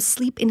would let them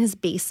sleep in his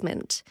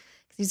basement.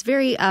 He's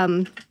very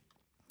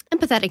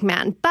empathetic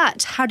man.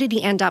 But how did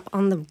he end up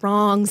on the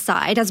wrong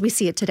side, as we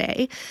see it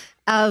today,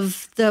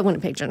 of the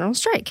Winnipeg General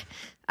Strike?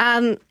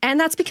 And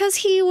that's because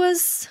he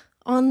was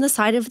on the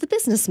side of the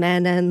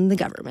businessmen and the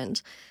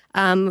government.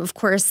 Of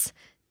course,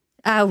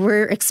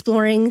 we're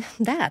exploring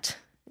that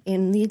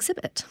in the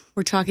exhibit.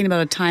 We're talking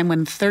about a time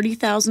when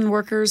 30,000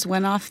 workers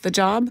went off the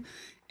job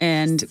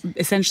and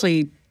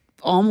essentially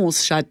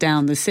almost shut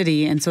down the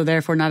city. And so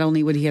therefore, not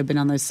only would he have been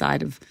on the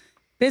side of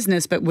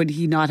business, but would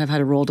he not have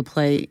had a role to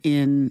play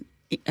in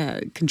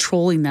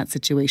controlling that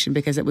situation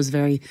because it was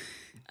very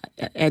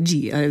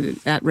edgy,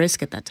 at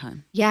risk at that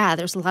time? Yeah,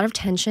 there's a lot of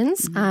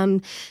tensions.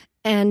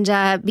 And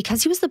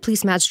because he was the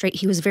police magistrate,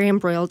 he was very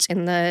embroiled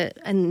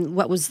in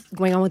what was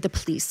going on with the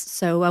police.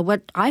 So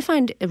what I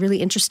find really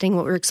interesting,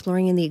 what we're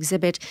exploring in the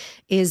exhibit,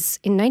 is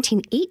in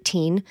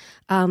 1918,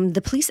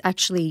 the police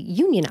actually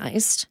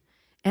unionized.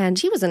 And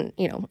he wasn't,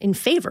 in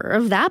favor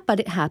of that, but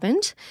it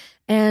happened.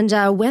 And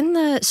when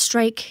the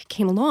strike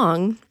came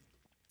along,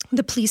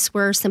 the police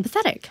were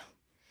sympathetic.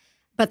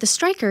 But the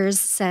strikers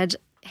said,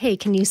 hey,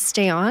 can you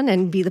stay on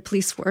and be the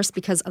police force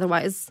because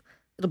otherwise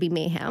it'll be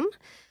mayhem?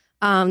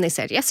 They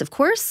said, yes, of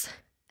course.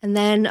 And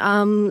then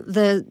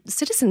the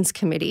Citizens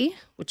Committee,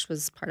 which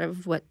was part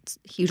of what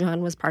Hugh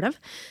John was part of,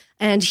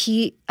 and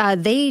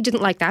they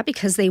didn't like that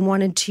because they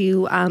wanted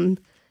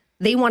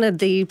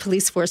the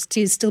police force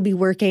to still be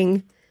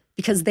working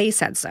because they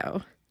said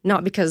so,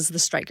 not because the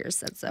strikers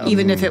said so.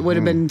 Even if it would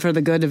have been for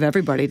the good of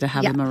everybody to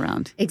have them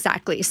around.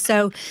 Exactly.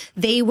 So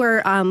they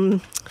were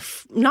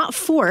not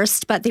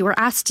forced, but they were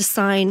asked to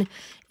sign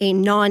a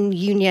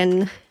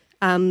non-union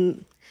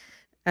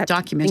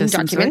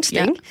document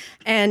thing.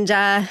 And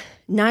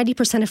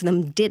 90% of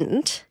them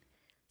didn't.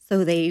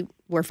 So they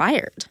were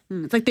fired.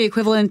 It's like the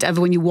equivalent of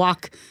when you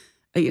walk,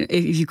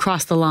 if you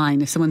cross the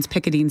line, if someone's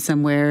picketing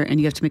somewhere and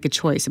you have to make a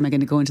choice, am I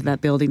going to go into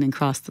that building and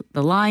cross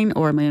the line,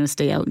 or am I going to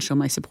stay out and show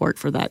my support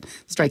for that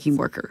striking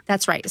worker?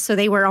 That's right. So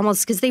they were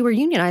almost, because they were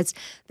unionized,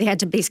 they had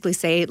to basically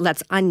say,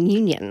 let's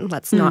ununion,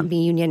 let's not be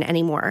union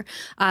anymore.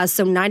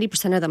 So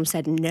 90% of them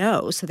said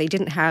no. So they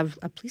didn't have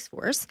a police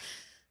force.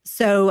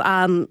 So,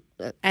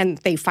 and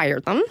they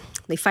fired them.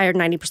 They fired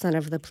 90%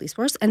 of the police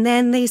force. And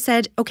then they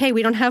said, okay,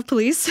 we don't have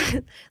police.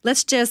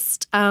 Let's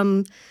just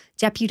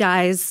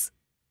deputize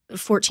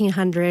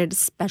 1,400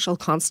 special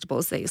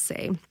constables, they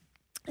say.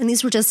 And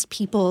these were just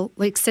people,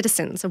 like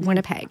citizens of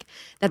Winnipeg,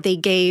 that they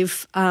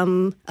gave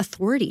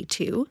authority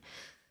to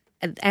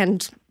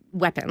and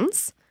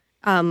weapons,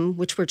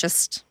 which were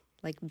just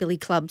like billy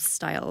club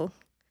style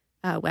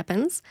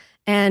weapons,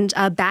 and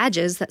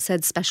badges that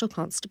said special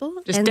constable.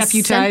 Just and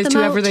deputized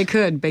whoever they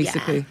could,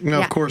 basically.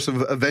 Of course,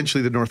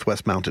 eventually the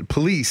Northwest Mounted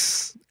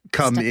Police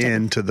come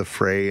into the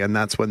fray, and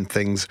that's when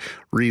things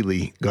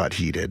really got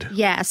heated.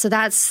 Yeah, so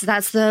that's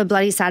the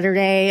Bloody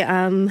Saturday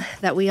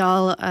that we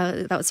all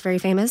that was very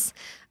famous.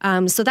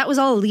 So that was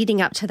all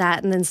leading up to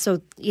that, and then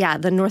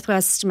the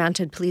Northwest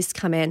Mounted Police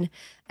come in,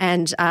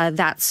 and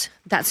that's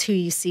who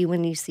you see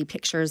when you see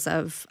pictures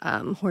of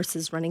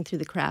horses running through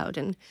the crowd,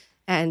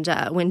 and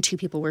when 2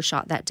 people were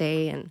shot that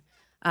day, and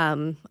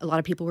a lot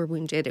of people were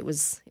wounded. It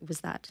was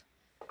that.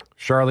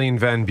 Charlene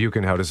Van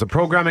Buchenhout is the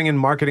Programming and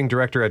Marketing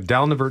Director at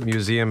Dalnevert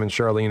Museum. And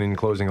Charlene, in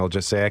closing, I'll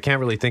just say I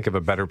can't really think of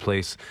a better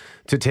place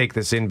to take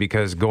this in,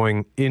 because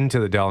going into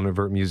the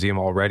Dalnevert Museum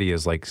already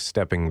is like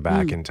stepping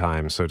back in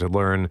time. So to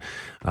learn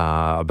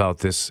about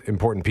this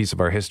important piece of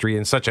our history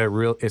in it's such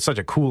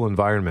a cool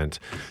environment.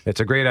 It's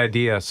a great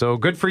idea. So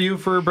good for you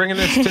for bringing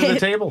this to the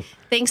table.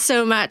 Thanks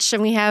so much.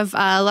 And we have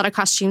a lot of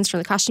costumes from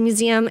the Costume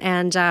Museum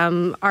and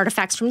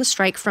artifacts from the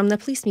strike from the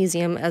Police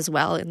Museum as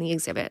well in the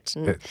exhibit.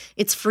 And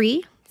it's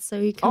free. So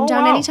you come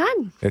down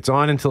anytime. It's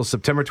on until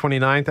September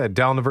 29th at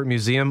Dalnevert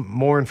Museum.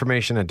 More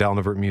information at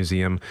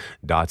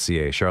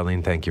dalnevertmuseum.ca.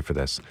 Charlene, thank you for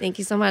this. Thank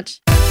you so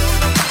much.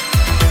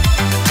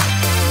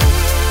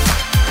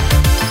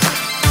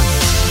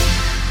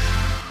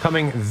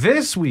 Coming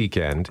this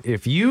weekend,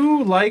 if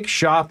you like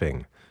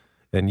shopping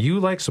and you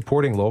like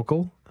supporting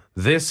local,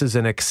 this is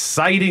an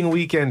exciting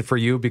weekend for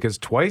you, because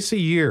twice a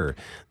year,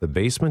 the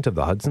basement of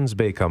the Hudson's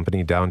Bay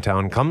Company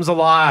downtown comes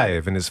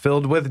alive and is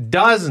filled with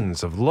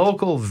dozens of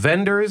local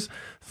vendors,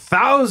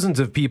 thousands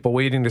of people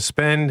waiting to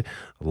spend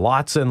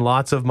lots and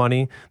lots of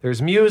money. There's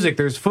music,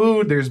 there's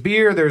food, there's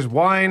beer, there's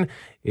wine.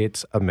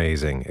 It's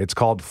amazing. It's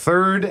called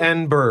Third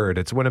and Bird.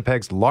 It's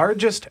Winnipeg's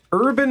largest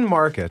urban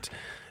market.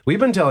 We've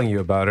been telling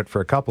you about it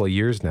for a couple of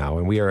years now,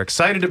 and we are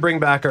excited to bring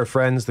back our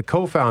friends, the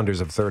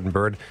co-founders of Third and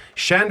Bird,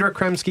 Chandra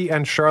Kremsky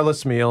and Charla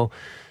Smeal.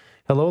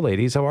 Hello,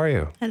 ladies. How are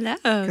you? Hello.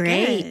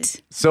 Great.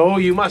 Good. So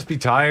you must be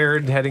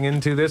tired heading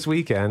into this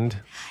weekend.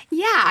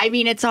 Yeah, I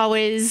mean, it's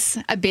always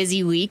a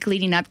busy week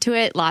leading up to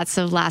it. Lots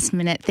of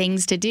last-minute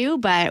things to do,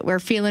 but we're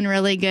feeling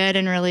really good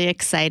and really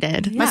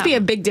excited. Yeah. Must be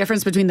a big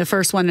difference between the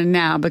first one and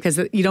now, because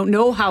you don't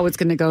know how it's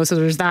going to go, so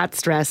there's that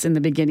stress in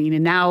the beginning.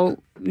 And now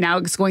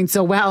it's going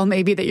so well,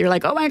 maybe, that you're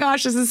like, oh my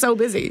gosh, this is so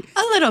busy.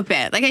 A little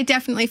bit. Like, I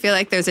definitely feel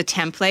like there's a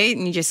template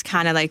and you just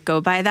kind of like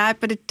go by that,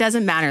 but it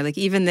doesn't matter. Like,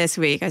 even this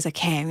week, I was like,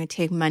 hey, I'm going to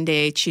take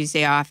Monday,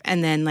 Tuesday off.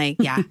 And then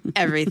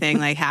everything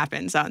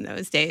happens on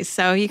those days.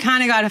 So you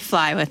kind of got to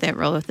fly with it,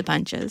 roll with the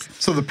punches.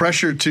 So the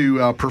pressure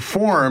to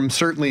perform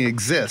certainly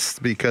exists,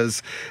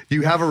 because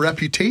you have a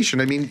reputation.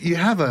 I mean, you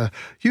have a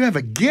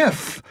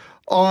GIF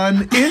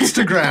on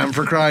Instagram,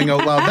 for crying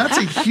out loud. That's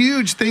a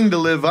huge thing to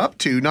live up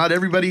to. Not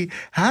everybody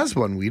has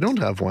one. We don't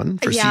have one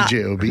for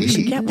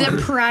CJOB.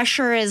 The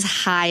pressure is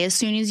high. As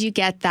soon as you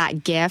get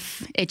that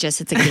GIF, it's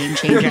a game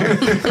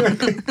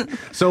changer.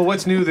 So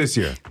what's new this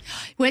year?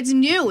 What's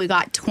new? We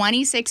got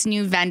 26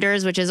 new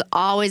vendors, which is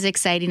always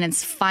exciting.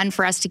 It's fun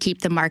for us to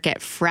keep the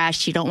market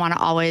fresh. You don't want to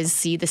always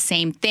see the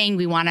same thing.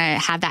 We want to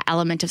have that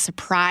element of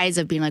surprise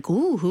of being like,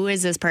 ooh, who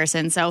is this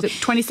person? So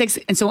 26,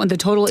 and so the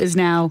total is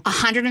now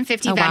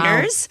 150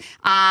 vendors.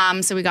 Wow.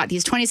 So we got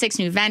these 26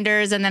 new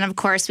vendors, and then of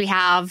course we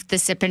have the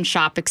sip and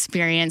shop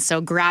experience.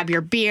 So grab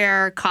your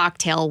beer,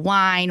 cocktail,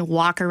 wine,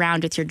 walk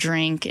around with your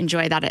drink,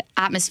 enjoy that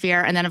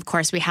atmosphere, and then of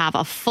course we have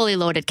a fully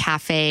loaded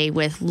cafe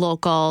with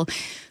local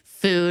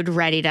food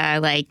ready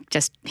to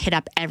just hit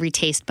up every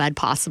taste bud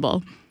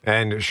possible.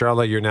 And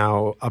Charlotte, you're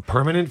now a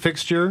permanent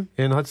fixture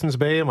in Hudson's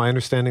Bay. Am I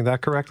understanding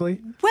that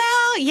correctly?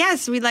 Well,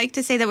 yes, we'd like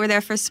to say that we're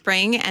there for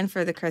spring and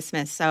for the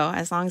Christmas. So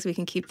as long as we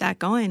can keep that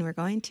going, we're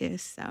going to.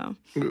 So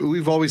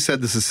we've always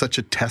said this is such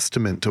a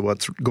testament to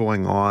what's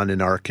going on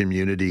in our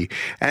community.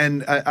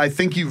 And I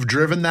think you've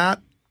driven that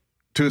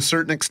to a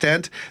certain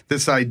extent,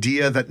 this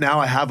idea that now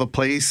I have a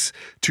place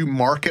to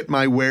market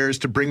my wares,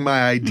 to bring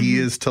my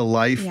ideas to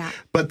life. Yeah.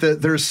 But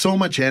there's so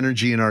much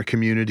energy in our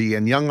community,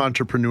 and young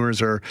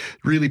entrepreneurs are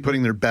really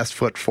putting their best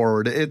foot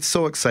forward. It's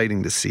so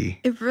exciting to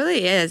see. It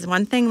really is.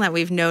 One thing that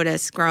we've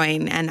noticed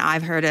growing, and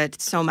I've heard it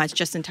so much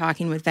just in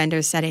talking with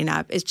vendors setting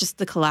up, is just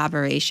the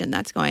collaboration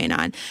that's going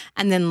on.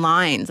 And then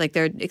lines,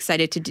 they're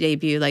excited to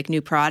debut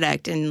new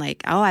product and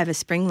I have a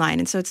spring line.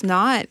 And so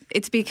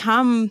it's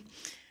become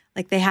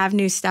they have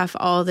new stuff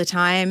all the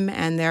time,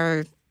 and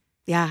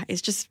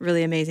it's just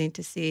really amazing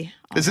to see.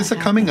 Is this a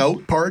coming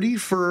out party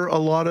for a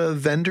lot of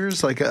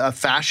vendors, like a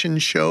fashion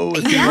show,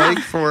 if you like?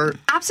 For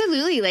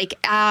absolutely,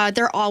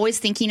 they're always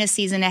thinking a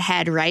season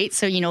ahead, right?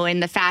 So in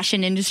the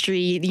fashion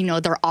industry,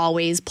 they're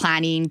always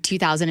planning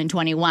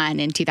 2021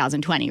 and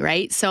 2020,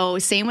 right? So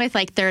same with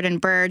Third and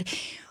Bird.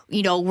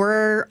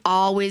 We're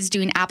always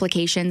doing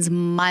applications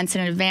months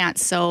in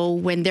advance. So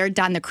when they're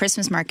done the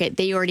Christmas market,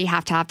 they already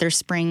have to have their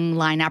spring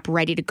lineup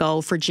ready to go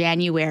for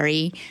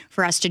January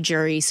for us to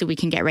jury so we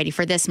can get ready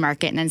for this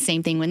market. And then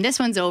same thing when this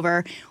one's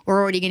over,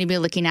 we're already going to be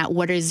looking at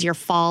what is your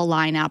fall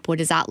lineup? What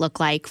does that look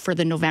like for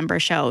the November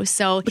show?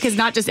 So because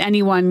not just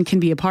anyone can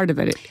be a part of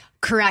it.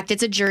 Correct.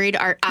 It's a juried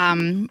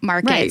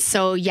market. Right.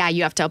 So,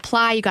 you have to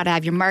apply. You got to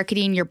have your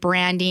marketing, your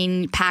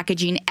branding,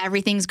 packaging.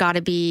 Everything's got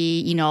to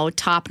be,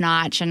 top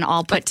notch and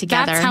all put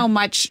together. That's how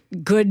much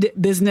good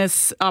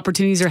business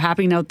opportunities are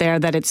happening out there,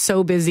 that it's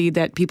so busy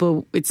that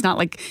people, it's not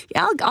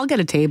I'll get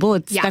a table.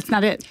 That's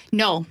not it.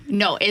 No,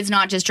 it's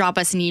not just drop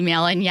us an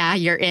email and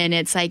you're in.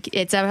 It's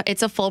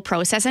it's a full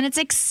process, and it's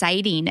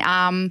exciting.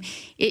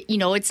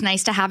 It's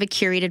nice to have a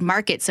curated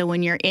market. So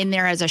when you're in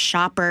there as a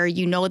shopper,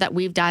 that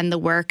we've done the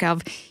work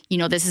of,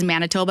 this is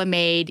Manitoba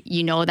made,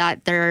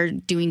 that they're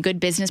doing good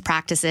business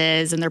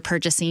practices and they're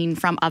purchasing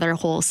from other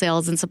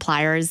wholesales and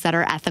suppliers that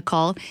are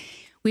ethical.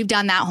 We've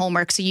done that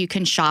homework so you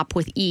can shop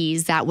with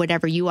ease, that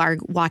whatever you are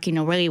walking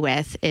away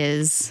with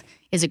is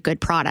a good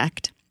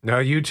product. Now,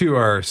 you two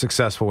are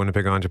successful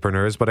Winnipeg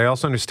entrepreneurs, but I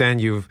also understand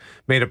you've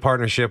made a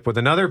partnership with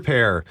another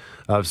pair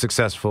of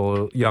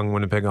successful young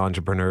Winnipeg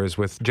entrepreneurs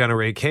with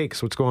Generate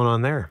Cakes. What's going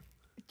on there?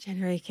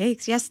 Generate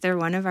Cakes. Yes, they're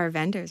one of our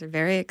vendors. We're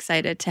very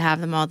excited to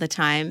have them all the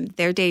time.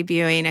 They're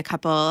debuting a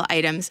couple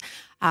items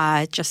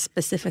just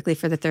specifically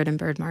for the Third and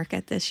Bird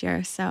market this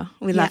year. So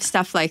we love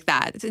stuff like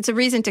that. It's a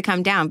reason to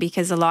come down,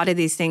 because a lot of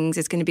these things,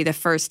 it's going to be the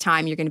first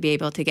time you're going to be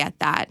able to get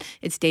that.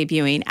 It's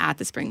debuting at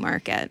the spring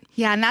market.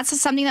 Yeah, and that's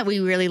something that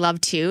we really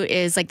love too,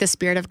 is the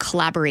spirit of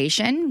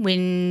collaboration.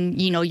 When,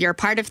 you're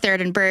part of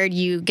Third and Bird,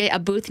 you get a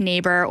booth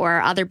neighbor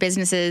or other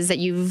businesses that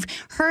you've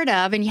heard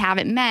of and you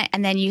haven't met,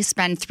 and then you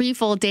spend 3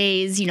 full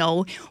days,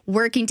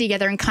 working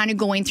together and kind of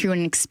going through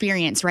an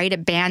experience, right?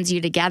 It bands you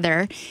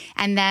together.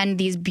 And then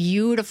these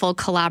beautiful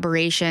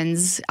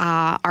collaborations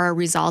are a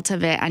result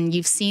of it. And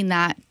you've seen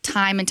that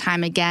time and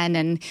time again.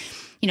 And,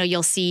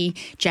 you'll see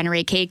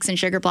Generate Cakes and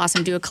Sugar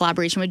Blossom do a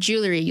collaboration with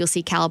jewelry. You'll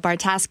see Cal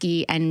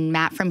Bartaski and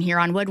Matt from Here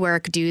on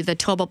Woodwork do the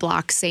Toba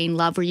block saying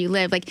love where you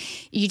live.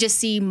 You just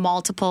see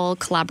multiple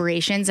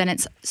collaborations, and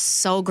it's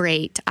so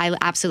great. I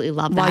absolutely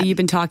love that. While you've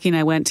been talking,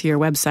 I went to your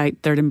website,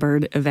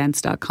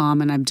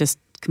 thirdandbirdevents.com, and I've just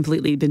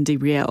completely been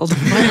derailed.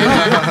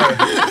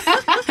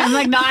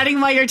 I'm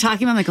nodding while you're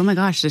talking. I'm oh my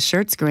gosh, this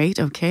shirt's great.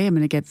 Okay, I'm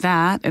going to get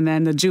that. And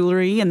then the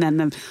jewelry, and then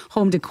the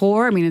home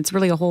decor. I mean, it's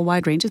really a whole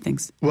wide range of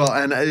things. Well,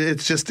 and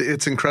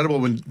it's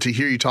incredible to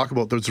hear you talk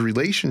about those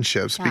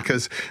relationships,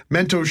 because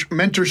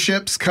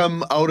mentorships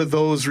come out of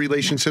those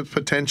relationships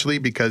potentially,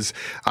 because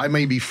I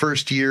may be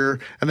first year,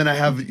 and then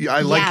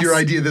I like your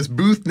idea, this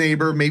booth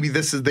neighbor, maybe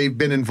they've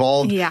been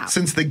involved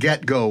since the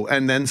get-go.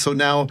 And then so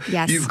now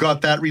you've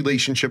got that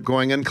relationship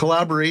going, and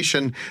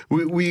collaboration.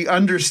 We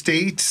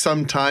understate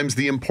sometimes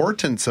the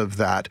importance of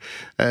that,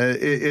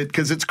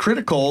 because it's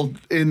critical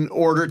in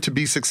order to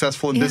be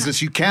successful in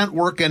business. You can't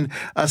work in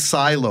a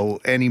silo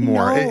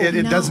anymore.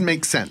 It doesn't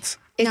make sense.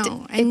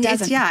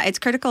 It's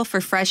critical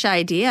for fresh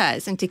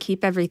ideas and to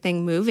keep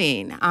everything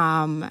moving.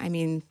 I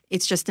mean,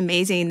 it's just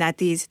amazing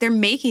that they're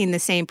making the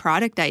same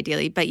product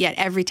ideally, but yet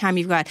every time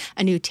you've got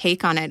a new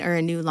take on it or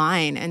a new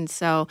line. And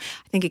so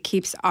I think it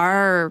keeps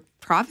our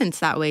province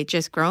that way,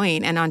 just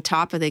growing and on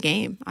top of the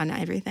game on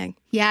everything.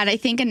 Yeah, and I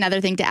think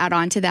another thing to add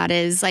on to that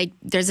is like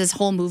there's this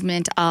whole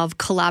movement of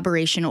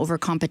collaboration over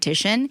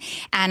competition.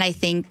 And I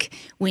think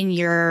when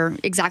you're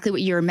exactly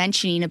what you were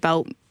mentioning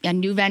about a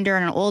new vendor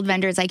and an old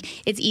vendor, it's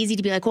like it's easy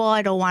to be like, well,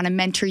 I don't want to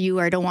mentor you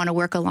or I don't want to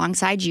work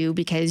alongside you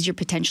because you're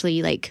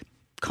potentially like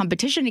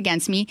competition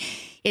against me.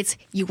 It's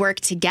you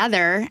work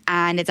together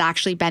and it's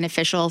actually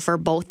beneficial for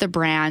both the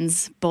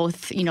brands,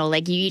 both, you know,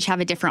 like you each have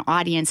a different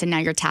audience and now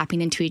you're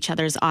tapping into each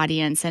other's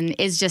audience, and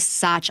it's just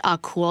such a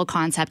cool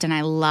concept, and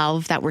I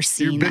love that we're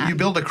seeing that. You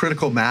build a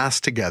critical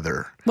mass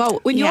together.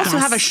 Well, when you also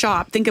have a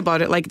shop, think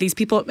about it, like these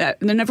people,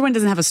 and everyone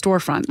doesn't have a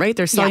storefront, right?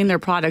 They're selling their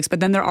products, but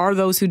then there are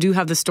those who do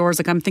have the stores.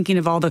 Like I'm thinking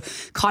of all the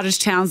cottage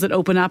towns that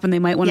open up and they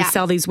might want to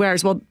sell these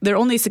wares. Well, they're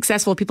only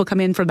successful if people come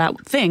in for that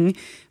thing.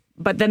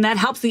 But then that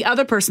helps the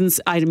other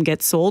person's item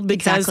get sold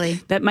because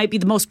that might be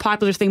the most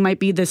popular thing, might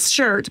be this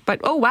shirt.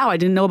 But, oh, wow, I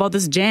didn't know about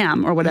this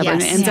jam or whatever.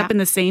 And it ends up in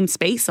the same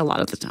space a lot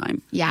of the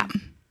time. Yeah.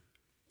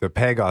 The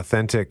Peg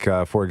Authentic,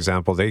 for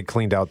example, they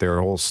cleaned out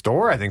their whole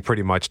store, I think,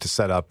 pretty much to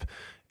set up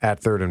at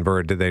Third and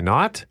Bird. Did they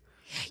not?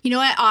 You know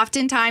what?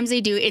 Oftentimes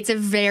they do. It's a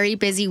very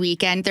busy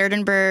weekend. Third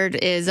and Bird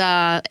is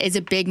a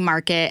big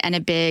market and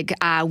a big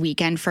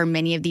weekend for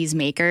many of these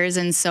makers.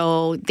 And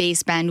so they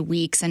spend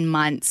weeks and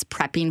months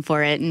prepping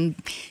for it. And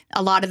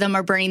a lot of them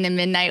are burning the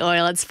midnight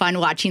oil. It's fun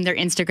watching their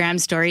Instagram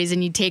stories,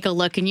 and you take a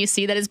look and you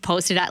see that it's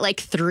posted at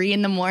like 3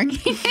 a.m.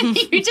 and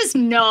you just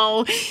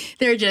know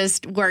they're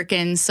just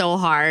working so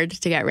hard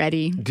to get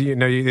ready. Do you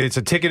know it's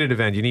a ticketed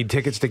event? You need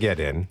tickets to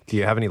get in. Do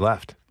you have any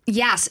left?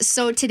 Yes.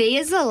 So today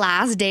is the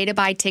last day to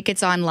buy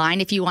tickets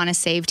online if you want to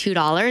save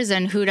 $2.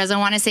 And who doesn't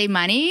want to save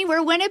money?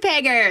 We're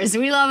Winnipeggers.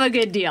 We love a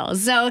good deal.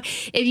 So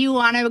if you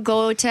want to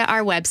go to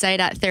our website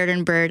at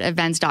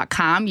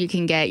thirdandbirdevents.com, you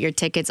can get your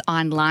tickets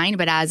online.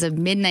 But as of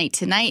midnight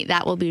tonight,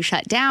 that will be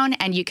shut down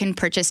and you can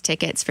purchase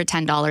tickets for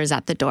 $10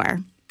 at the door.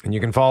 And you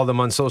can follow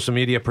them on social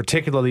media,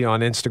 particularly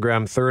on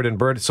Instagram, Third and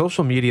Bird.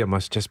 Social media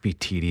must just be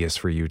tedious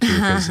for you, too,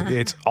 because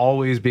it's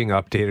always being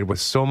updated with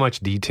so much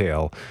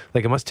detail.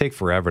 Like, it must take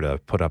forever to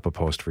put up a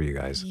post for you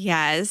guys.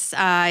 Yes,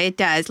 it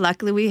does.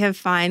 Luckily, we have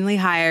finally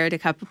hired a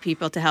couple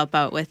people to help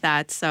out with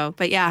that. So,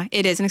 but yeah,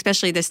 it is. And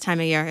especially this time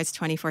of year, it's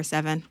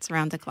 24/7. It's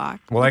around the clock.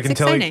 Well, I can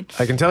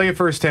tell you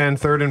firsthand,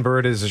 Third and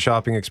Bird is a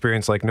shopping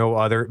experience like no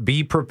other.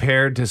 Be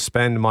prepared to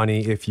spend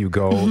money if you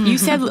go. You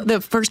said the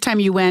first time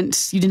you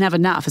went, you didn't have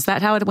enough. Is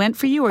that how it went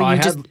for you, or I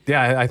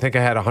think I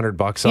had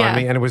 $100 on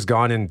me, and it was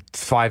gone in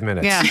 5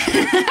 minutes. Yeah,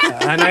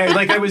 and I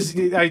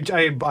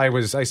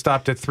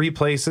stopped at 3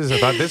 places. I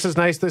thought this is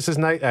nice,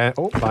 and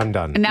I'm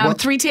done. And now I'm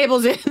 3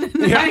 tables in.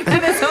 I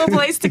got this whole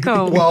place to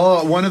go.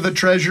 Well, one of the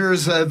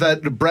treasures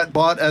that Brett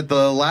bought at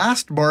the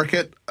last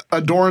market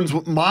adorns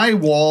my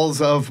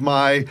walls of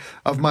my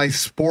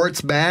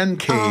sports man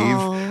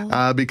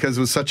cave because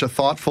it was such a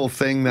thoughtful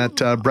thing that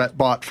Brett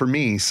bought for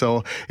me.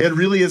 So it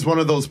really is one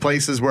of those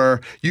places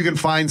where you can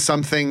find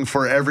something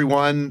for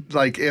everyone.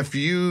 Like if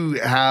you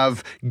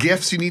have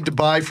gifts you need to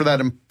buy for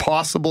that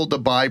impossible to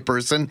buy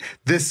person,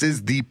 this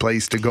is the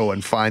place to go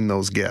and find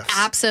those gifts.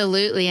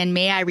 Absolutely. And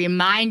may I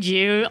remind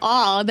you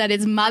all that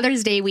it's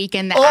Mother's Day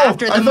weekend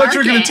after the market. I thought you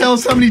were going to tell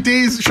us how many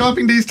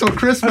shopping days till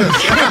Christmas.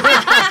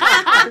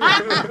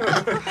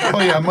 Oh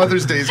yeah,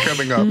 Mother's Day is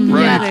coming up.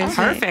 Right. Yeah,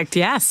 perfect.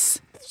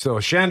 Yes. So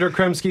Chandra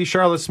Kremsky,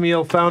 Charlotte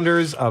Smeal,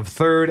 founders of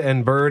Third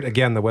and Bird.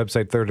 Again, the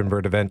website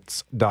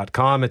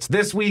thirdandbirdevents.com. It's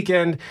this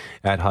weekend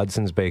at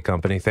Hudson's Bay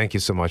Company. Thank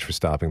you so much for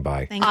stopping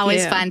by.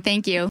 Always fun.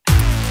 Thank you.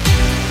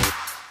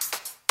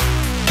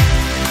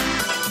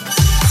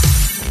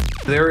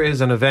 There is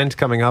an event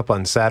coming up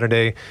on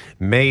Saturday,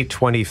 May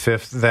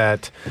 25th,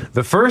 that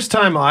the first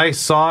time I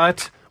saw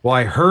it,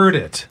 I heard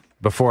it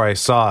before I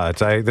saw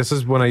it. This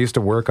is when I used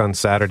to work on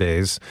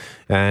Saturdays,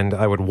 and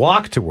I would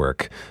walk to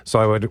work. So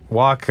I would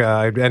walk,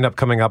 I'd end up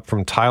coming up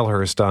from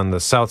Tilehurst on the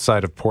south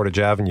side of Portage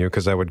Avenue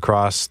because I would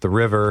cross the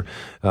river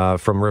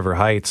from River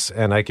Heights,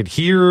 and I could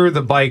hear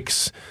the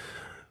bikes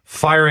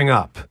firing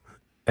up.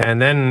 And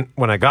then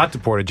when I got to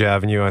Portage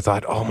Avenue, I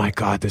thought, oh my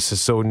God, this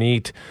is so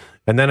neat.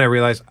 And then I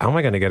realized, how am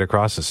I going to get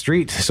across the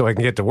street so I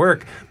can get to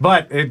work?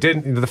 But it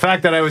didn't. The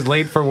fact that I was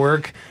late for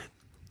work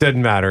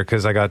didn't matter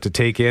because I got to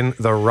take in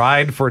the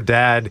Ride for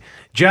Dad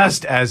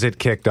just as it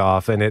kicked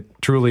off, and it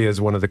truly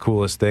is one of the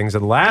coolest things.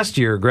 And last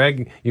year,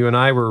 Greg, you and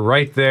I were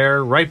right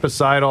there, right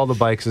beside all the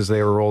bikes as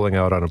they were rolling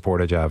out on a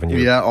Portage Avenue.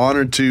 Yeah,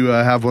 honored to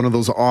have one of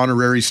those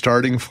honorary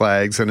starting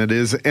flags, and it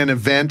is an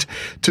event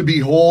to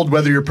behold,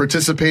 whether you're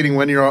participating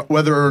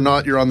whether or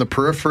not you're on the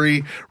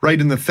periphery,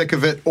 right in the thick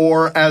of it,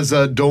 or as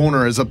a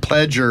donor, as a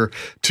pledger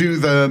to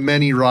the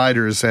many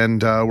riders.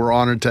 And we're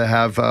honored to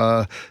have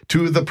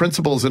 2 of the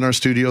principals in our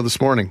studio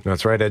this morning.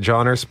 That's right, Ed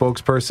Johnner,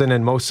 spokesperson,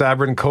 and Mo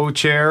Sabrin,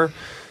 co-chair.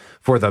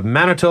 for the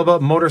Manitoba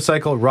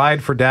Motorcycle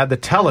Ride for Dad, the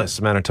TELUS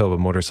Manitoba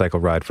Motorcycle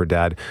Ride for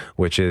Dad,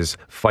 which is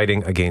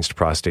fighting against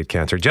prostate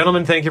cancer.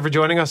 Gentlemen, thank you for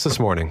joining us this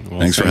morning. Well,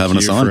 thanks for having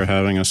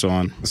us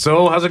on.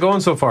 So how's it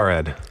going so far,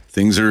 Ed?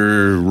 Things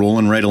are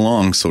rolling right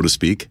along, so to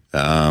speak.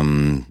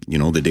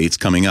 The date's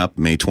coming up,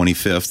 May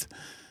 25th.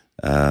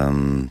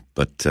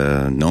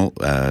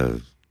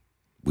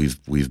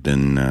 We've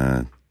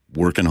been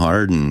working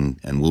hard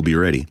and we'll be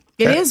ready.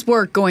 It is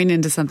work going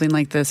into something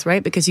like this,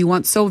 right? Because you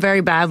want so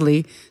very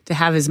badly to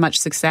have as much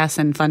success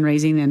and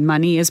fundraising and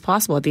money as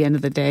possible at the end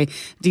of the day.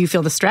 Do you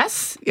feel the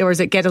stress, or does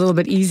it get a little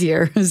bit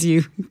easier as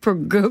you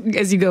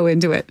go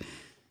into it?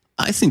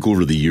 I think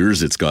over the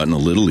years it's gotten a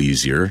little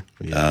easier.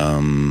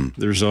 Yeah.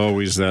 There's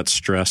always that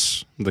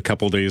stress the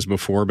couple days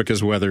before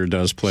because weather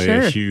does play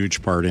a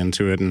huge part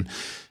into it. And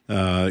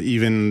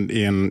even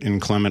in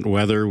inclement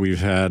weather, we've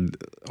had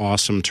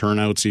awesome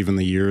turnouts, even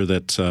the year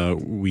that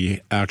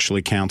we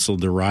actually canceled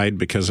the ride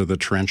because of the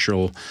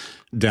torrential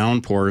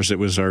downpours. It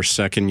was our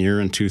second year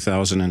in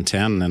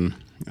 2010, and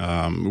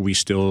we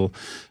still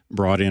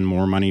brought in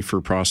more money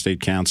for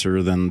prostate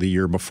cancer than the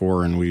year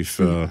before, and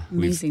we've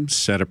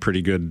set a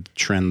pretty good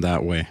trend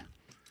that way.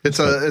 It's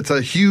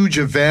a huge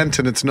event,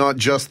 and it's not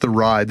just the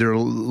ride. There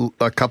are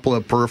a couple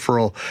of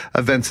peripheral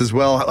events as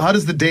well. How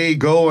does the day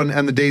go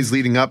and the days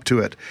leading up to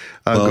it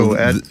go,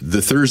 Ed?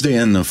 The Thursday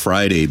and the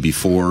Friday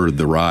before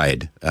the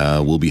ride,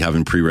 we'll be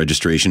having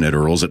pre-registration at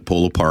Earl's at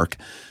Polo Park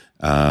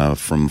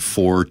from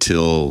 4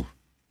 till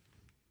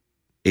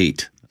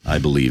 8, I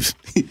believe.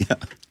 Yeah.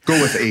 Go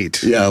with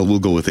 8. Yeah, we'll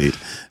go with 8.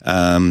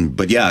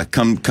 But yeah,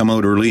 come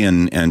out early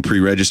and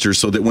pre-register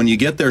so that when you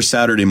get there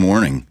Saturday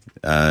morning,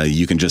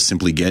 you can just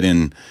simply get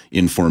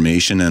in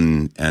formation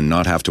and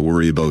not have to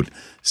worry about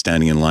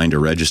standing in line to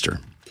register.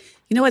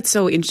 You know what's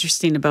so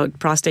interesting about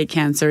prostate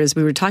cancer is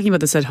we were talking about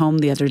this at home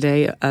the other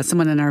day.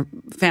 Someone in our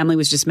family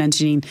was just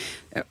mentioning,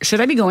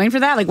 should I be going for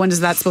that? Like, when is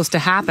that supposed to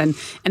happen?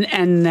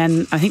 And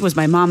then I think it was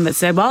my mom that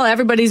said, well,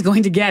 everybody's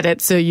going to get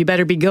it, so you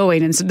better be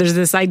going. And so there's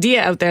this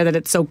idea out there that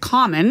it's so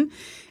common.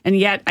 And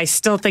yet I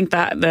still think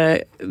that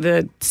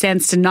the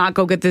sense to not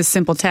go get this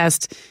simple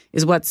test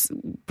is what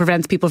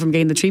prevents people from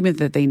getting the treatment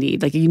that they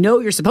need. Like,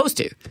 you're supposed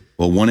to.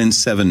 Well, 1 in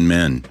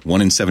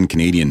 7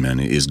 Canadian men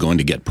is going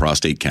to get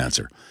prostate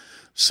cancer.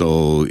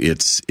 So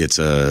it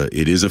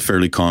is a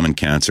fairly common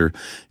cancer.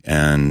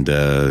 And,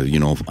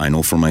 I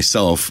know for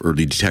myself,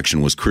 early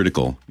detection was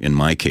critical in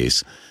my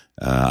case.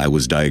 I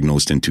was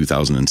diagnosed in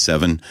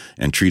 2007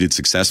 and treated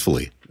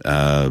successfully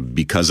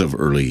because of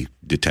early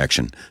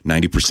detection.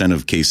 90%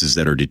 of cases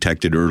that are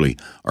detected early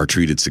are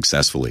treated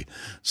successfully.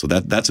 So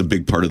that's a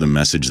big part of the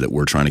message that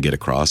we're trying to get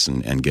across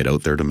and get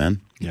out there to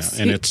men. Yeah,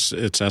 and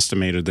it's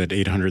estimated that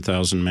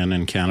 800,000 men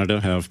in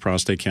Canada have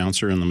prostate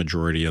cancer, and the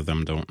majority of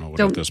them don't know it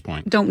at this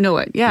point. Don't know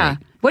it, yeah. Right.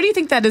 What do you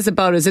think that is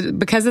about? Is it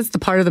because it's the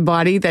part of the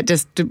body that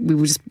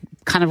we just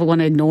kind of want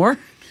to ignore?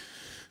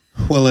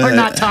 Well, or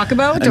not talk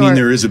about? I mean,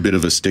 there is a bit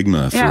of a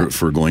stigma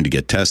for going to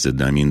get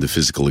tested. I mean, the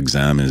physical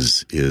exam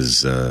is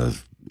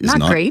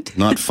not great,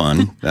 not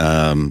fun.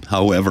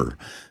 However,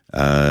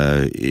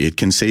 it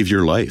can save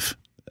your life.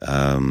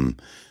 And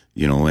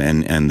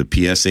the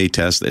PSA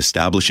test,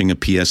 establishing a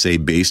PSA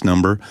base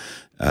number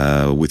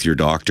with your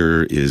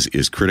doctor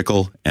is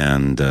critical.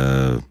 And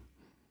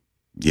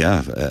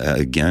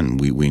again,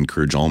 we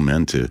encourage all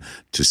men to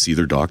see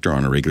their doctor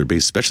on a regular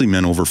basis, especially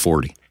men over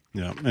 40.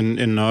 Yeah,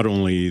 and not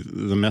only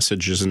the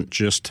message isn't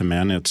just to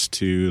men, it's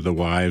to the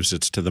wives,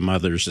 it's to the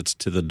mothers, it's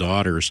to the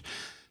daughters.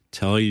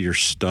 Tell your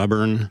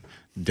stubborn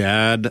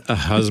dad, a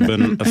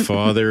husband, a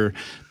father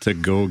to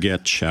go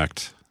get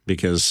checked.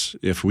 Because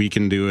if we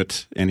can do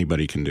it,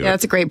 anybody can do it. Yeah,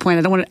 that's a great point.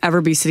 I don't want to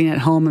ever be sitting at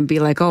home and be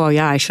like, oh,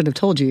 yeah, I should have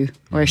told you,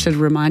 or I should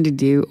have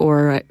reminded you,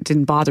 or I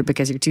didn't bother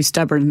because you're too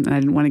stubborn and I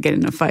didn't want to get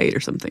in a fight or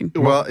something.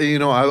 Well,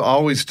 I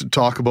always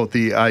talk about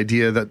the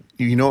idea that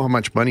you know how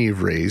much money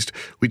you've raised.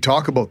 We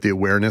talk about the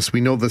awareness.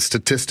 We know the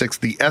statistics,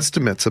 the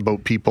estimates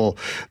about people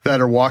that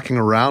are walking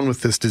around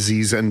with this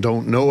disease and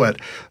don't know it.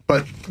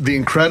 But the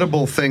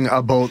incredible thing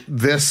about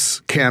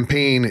this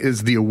campaign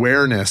is the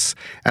awareness.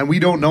 And we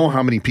don't know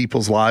how many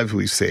people's lives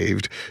we've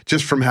saved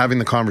just from having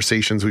the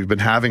conversations we've been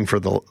having for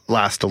the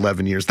last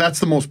 11 years. That's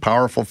the most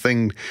powerful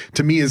thing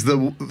to me, is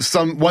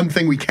one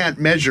thing we can't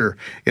measure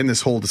in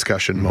this whole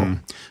discussion, Mo.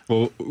 Mm-hmm.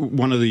 Well,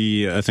 one of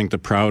I think the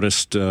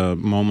proudest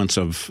moments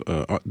of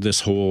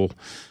this whole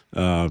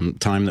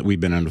time that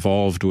we've been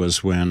involved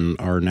was when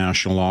our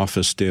national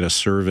office did a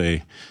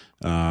survey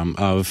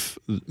of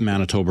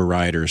Manitoba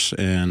riders,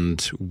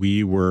 and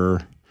we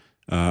were,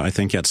 I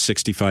think, at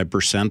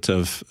 65%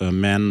 of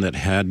men that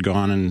had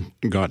gone and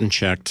gotten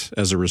checked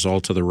as a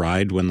result of the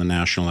ride, when the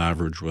national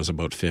average was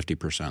about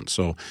 50%.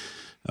 So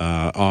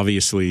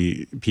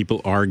obviously,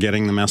 people are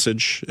getting the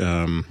message.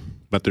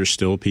 but there's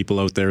still people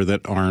out there that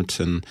aren't,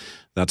 and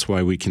that's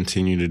why we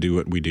continue to do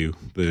what we do.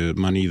 The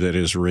money that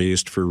is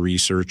raised for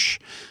research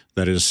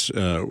that is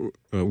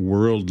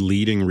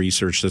world-leading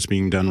research that's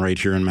being done right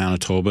here in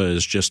Manitoba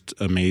is just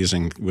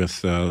amazing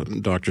with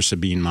Dr.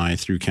 Sabine Nye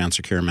through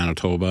Cancer Care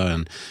Manitoba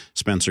and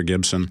Spencer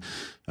Gibson,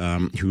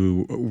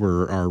 who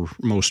were our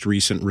most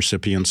recent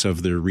recipients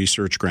of the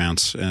research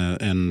grants.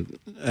 And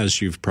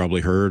as you've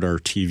probably heard, our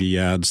TV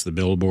ads, the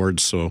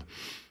billboards. So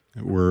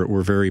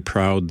we're very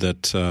proud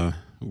that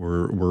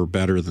we're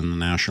better than the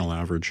national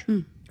average.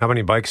 How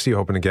many bikes are you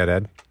hoping to get,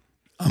 Ed?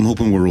 I'm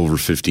hoping we're over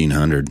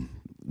 1,500.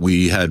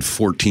 We had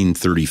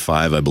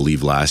 1,435, I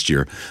believe, last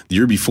year. The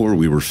year before,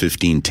 we were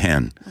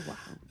 1,510. Oh,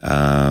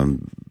 wow.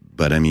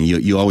 But I mean,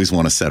 you always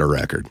want to set a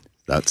record.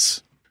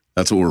 That's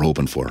what we're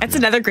hoping for. That's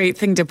another great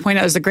thing to point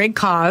out. There's a great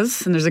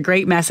cause and there's a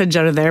great message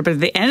out of there. But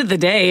at the end of the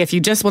day, if you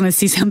just want to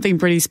see something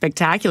pretty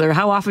spectacular,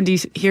 how often do you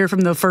hear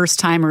from the first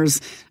timers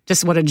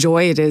just what a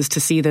joy it is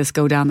to see this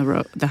go down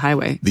the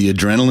highway? The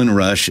adrenaline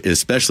rush,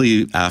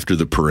 especially after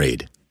the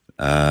parade.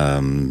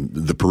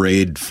 The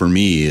parade for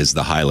me is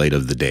the highlight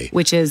of the day.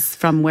 Which is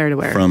from where to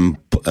where? From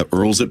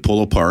Earl's at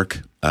Polo Park,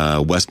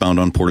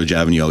 westbound on Portage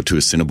Avenue out to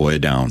Assiniboia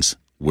Downs,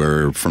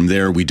 where from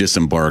there we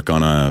disembark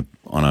on a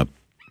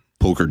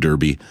poker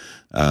derby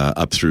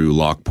up through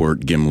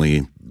Lockport,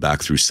 Gimli,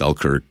 back through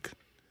Selkirk,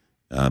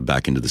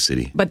 back into the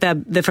city. But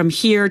the from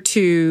here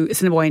to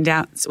Assiniboia and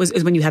Downs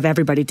is when you have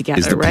everybody together,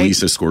 is the right?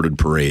 police escorted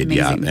parade,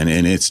 Amazing. yeah,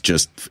 and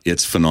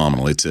it's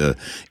phenomenal. It's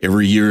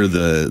every year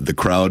the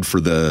crowd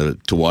to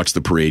watch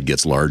the parade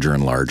gets larger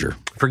and larger.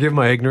 Forgive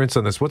my ignorance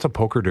on this. What's a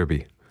poker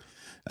derby?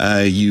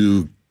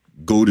 You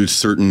go to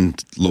certain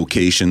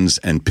locations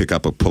and pick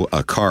up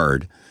a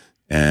card.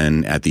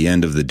 And at the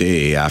end of the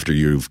day, after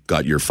you've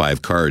got your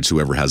 5 cards,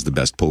 whoever has the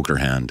best poker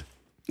hand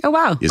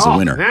is a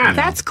winner. Yeah.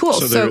 That's cool.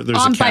 So there's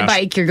on by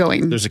bike, you're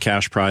going. There's a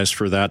cash prize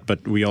for that,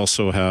 but we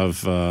also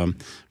have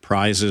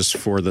prizes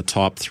for the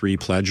top 3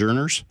 pledge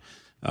earners.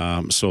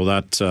 So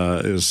that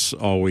is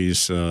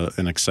always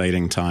an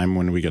exciting time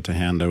when we get to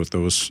hand out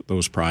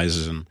those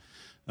prizes. And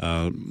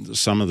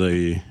some of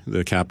the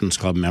Captain's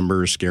Club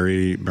members,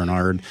 Gary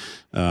Bernard,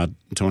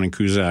 Tony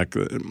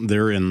Kuzak,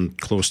 they're in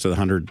close to the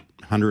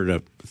hundred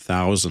of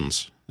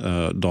thousands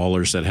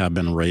dollars that have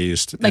been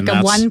raised. Like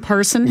a one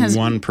person has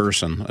one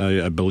person.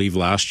 I believe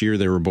last year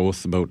they were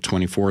both about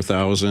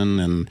 24,000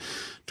 and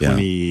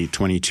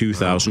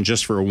 22,000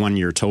 just for a 1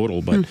 year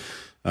total. But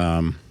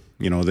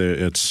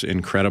it's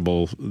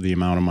incredible the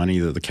amount of money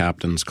that the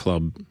Captain's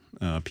Club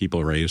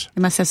people raise.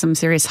 They must have some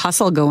serious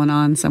hustle going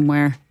on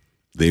somewhere.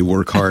 They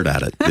work hard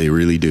at it. They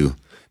really do.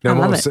 Now,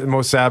 Mo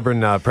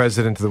Sabrin,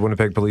 president of the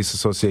Winnipeg Police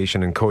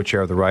Association and co-chair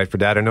of the Ride for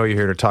Dad. I know you're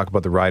here to talk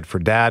about the Ride for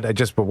Dad.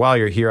 But while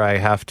you're here, I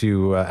have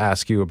to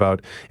ask you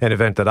about an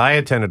event that I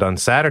attended on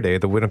Saturday,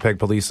 the Winnipeg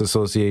Police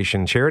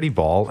Association Charity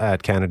Ball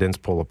at Canadians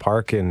Polo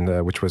Park,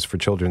 which was for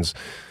Children's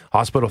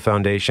Hospital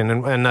Foundation.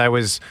 And I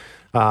was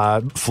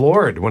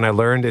floored when I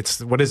learned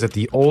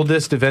the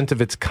oldest event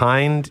of its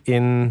kind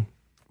in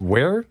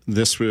where?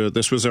 This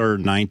was our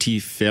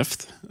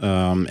 95th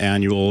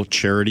annual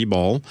charity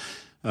ball.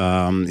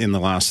 In the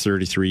last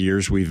 33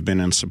 years, we've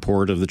been in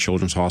support of the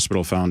Children's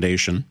Hospital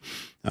Foundation.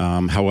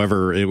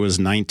 However, it was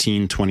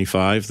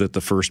 1925 that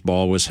the first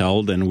ball was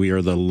held, and we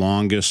are the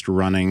longest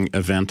running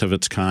event of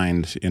its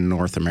kind in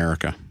North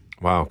America.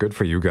 Wow, good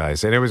for you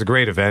guys. And it was a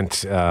great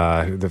event.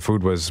 The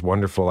food was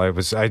wonderful.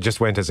 I just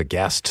went as a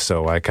guest,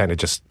 so I kind of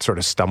just sort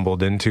of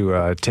stumbled into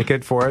a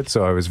ticket for it.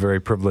 So I was very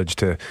privileged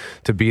to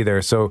be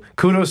there. So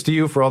kudos to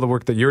you for all the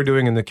work that you're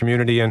doing in the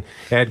community. And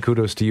Ed,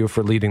 kudos to you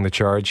for leading the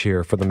charge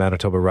here for the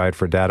Manitoba Ride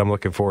for Dad. I'm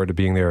looking forward to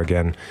being there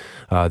again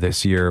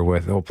this year.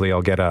 Hopefully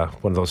I'll get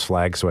one of those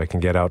flags so I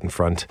can get out in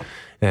front.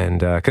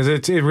 And because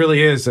it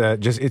really is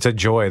it's a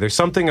joy. There's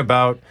something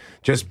about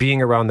just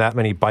being around that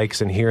many bikes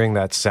and hearing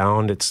that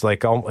sound. It's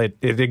like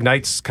it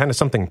ignites kind of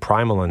something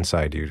primal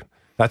inside you.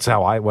 That's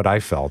what I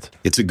felt.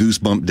 It's a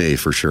goosebump day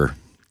for sure.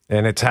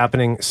 And it's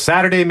happening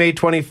Saturday, May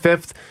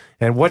 25th.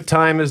 And what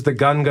time is the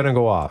gun going to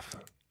go off?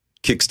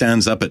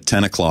 Kickstand's up at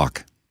 10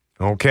 o'clock.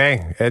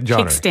 Okay, Ed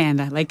Johnner. Kickstand,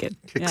 I like it.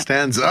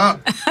 Kickstand's up.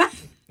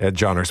 Ed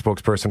Johnner,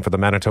 spokesperson for the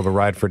Manitoba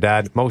Ride for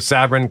Dad. Mo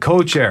Sabrin,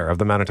 co-chair of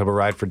the Manitoba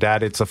Ride for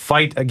Dad. It's a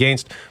fight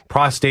against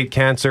prostate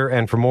cancer.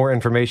 And for more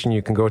information,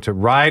 you can go to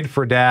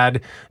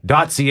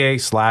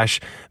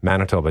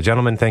ridefordad.ca/Manitoba.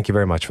 Gentlemen, thank you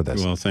very much for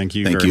this. Well, thank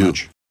you very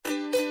much.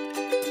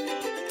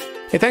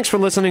 Hey, thanks for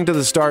listening to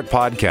the Start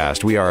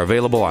Podcast. We are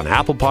available on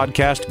Apple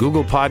Podcast,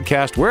 Google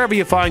Podcast, wherever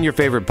you find your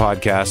favorite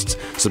podcasts.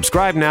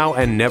 Subscribe now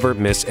and never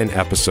miss an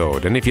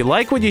episode. And if you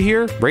like what you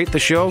hear, rate the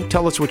show,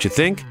 tell us what you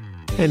think.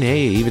 And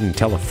hey, even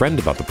tell a friend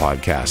about the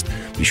podcast.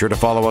 Be sure to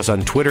follow us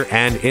on Twitter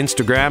and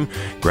Instagram.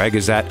 Greg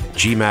is at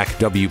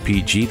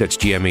GMACWPG. That's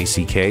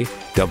GMACK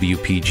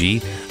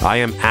WPG. I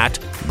am at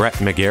Brett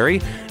McGarry,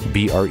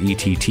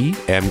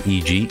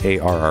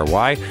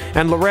 BRETTMEGARRY.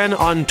 And Loren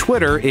on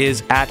Twitter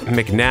is at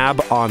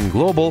McNabb on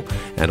Global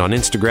and on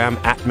Instagram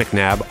at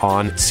McNabb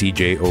on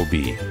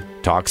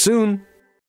CJOB. Talk soon.